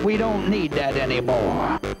 He said we don't need that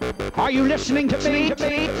anymore. Are you listening to me?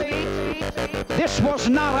 This was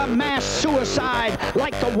not a mass suicide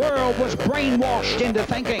like the world was brainwashed into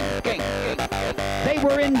thinking. They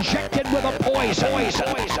were injected with a poison.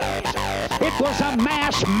 It was a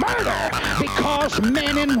mass murder because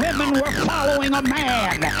men and women were following a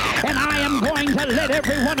man. And I am going to let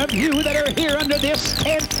every one of you that are here under this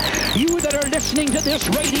tent, you that are listening to this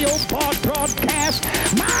radio broadcast,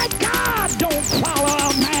 my God, don't follow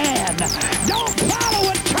a man. Don't follow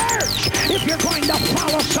a church. If you're going to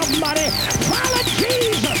follow somebody, follow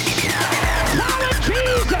Jesus. Follow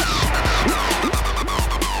Jesus.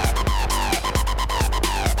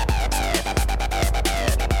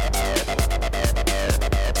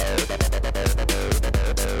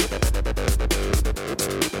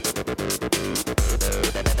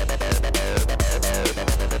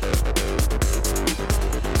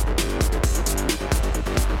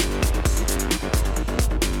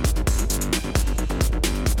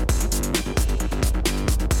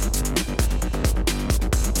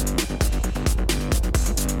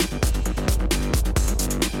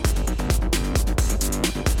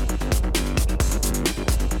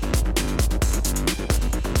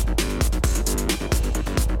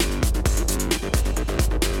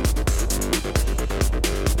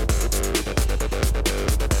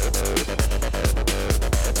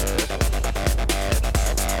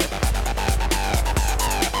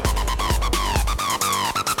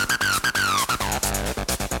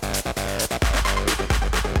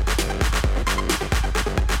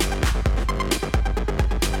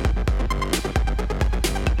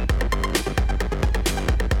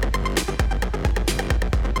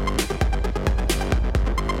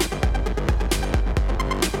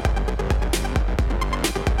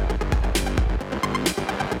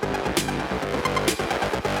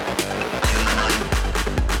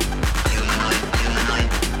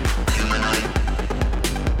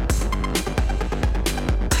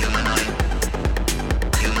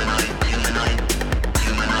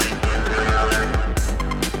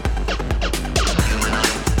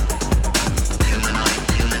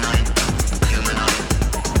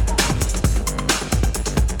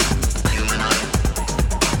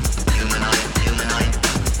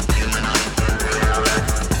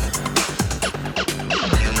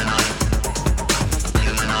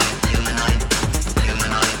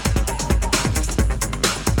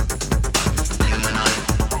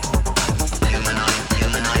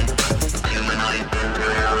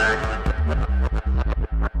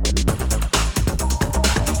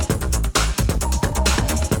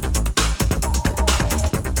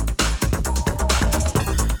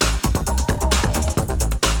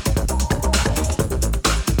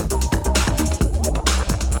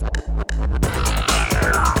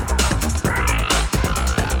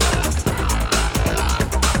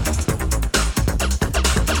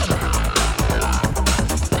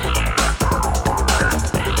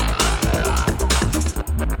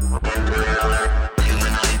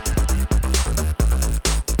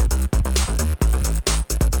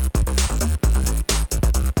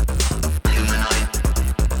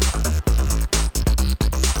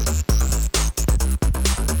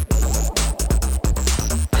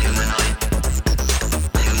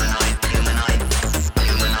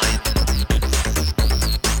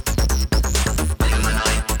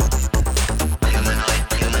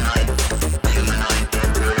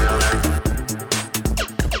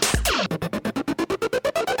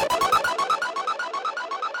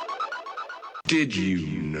 Did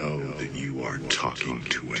you know that you are talking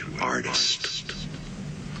to an artist?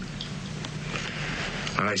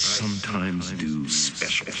 I sometimes do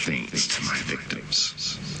special things to my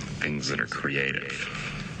victims, things that are creative.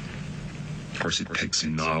 Of course, it takes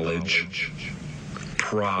knowledge,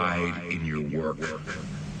 pride in your work.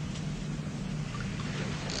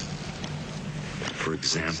 For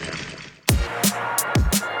example,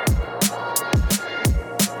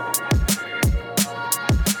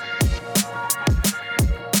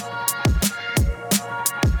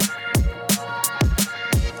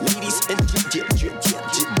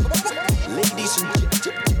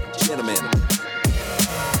 gentlemen,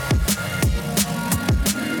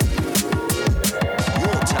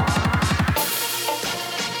 your time.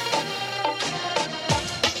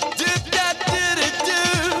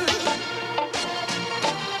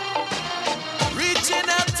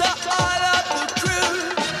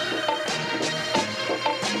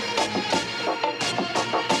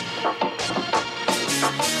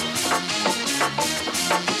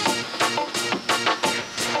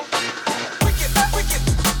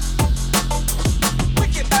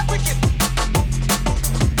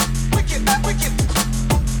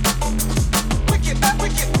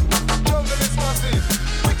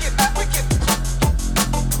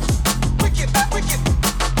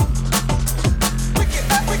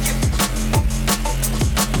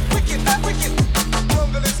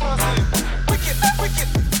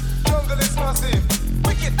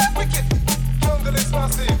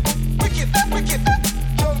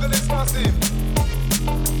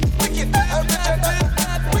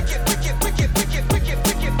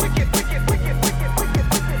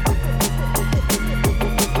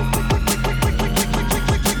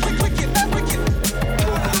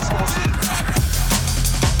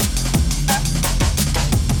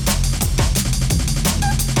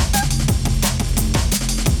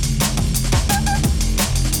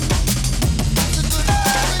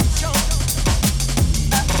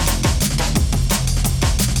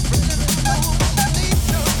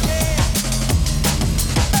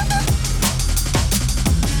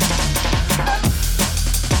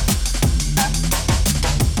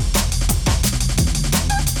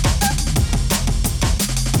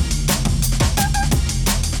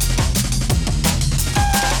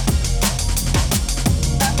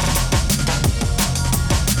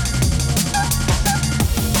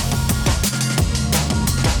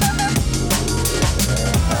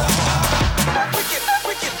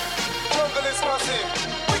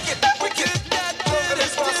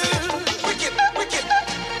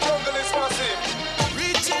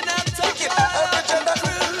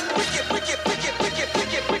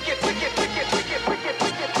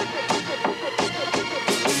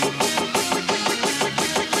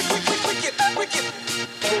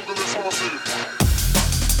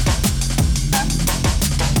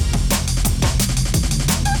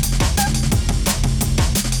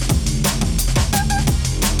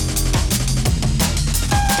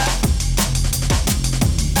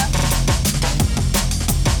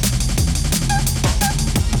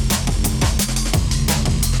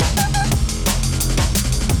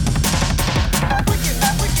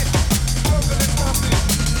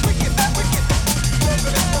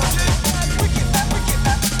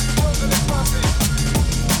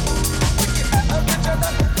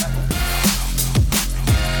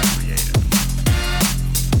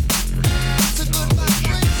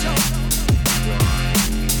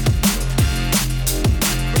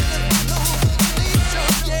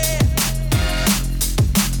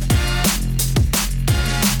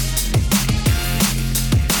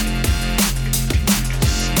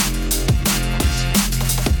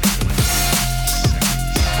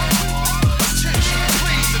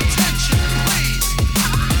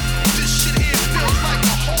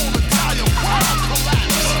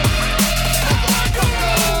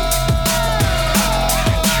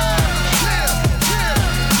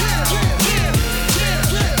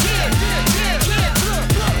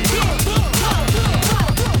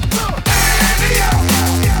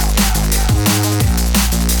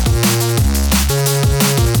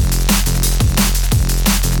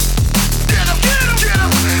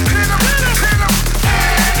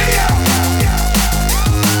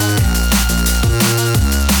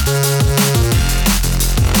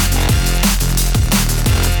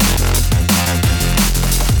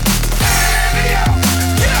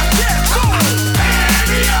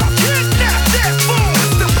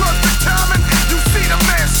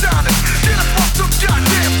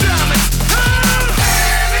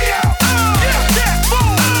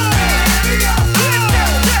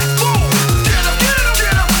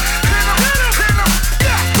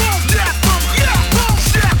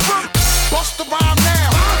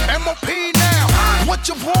 what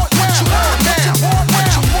you want now.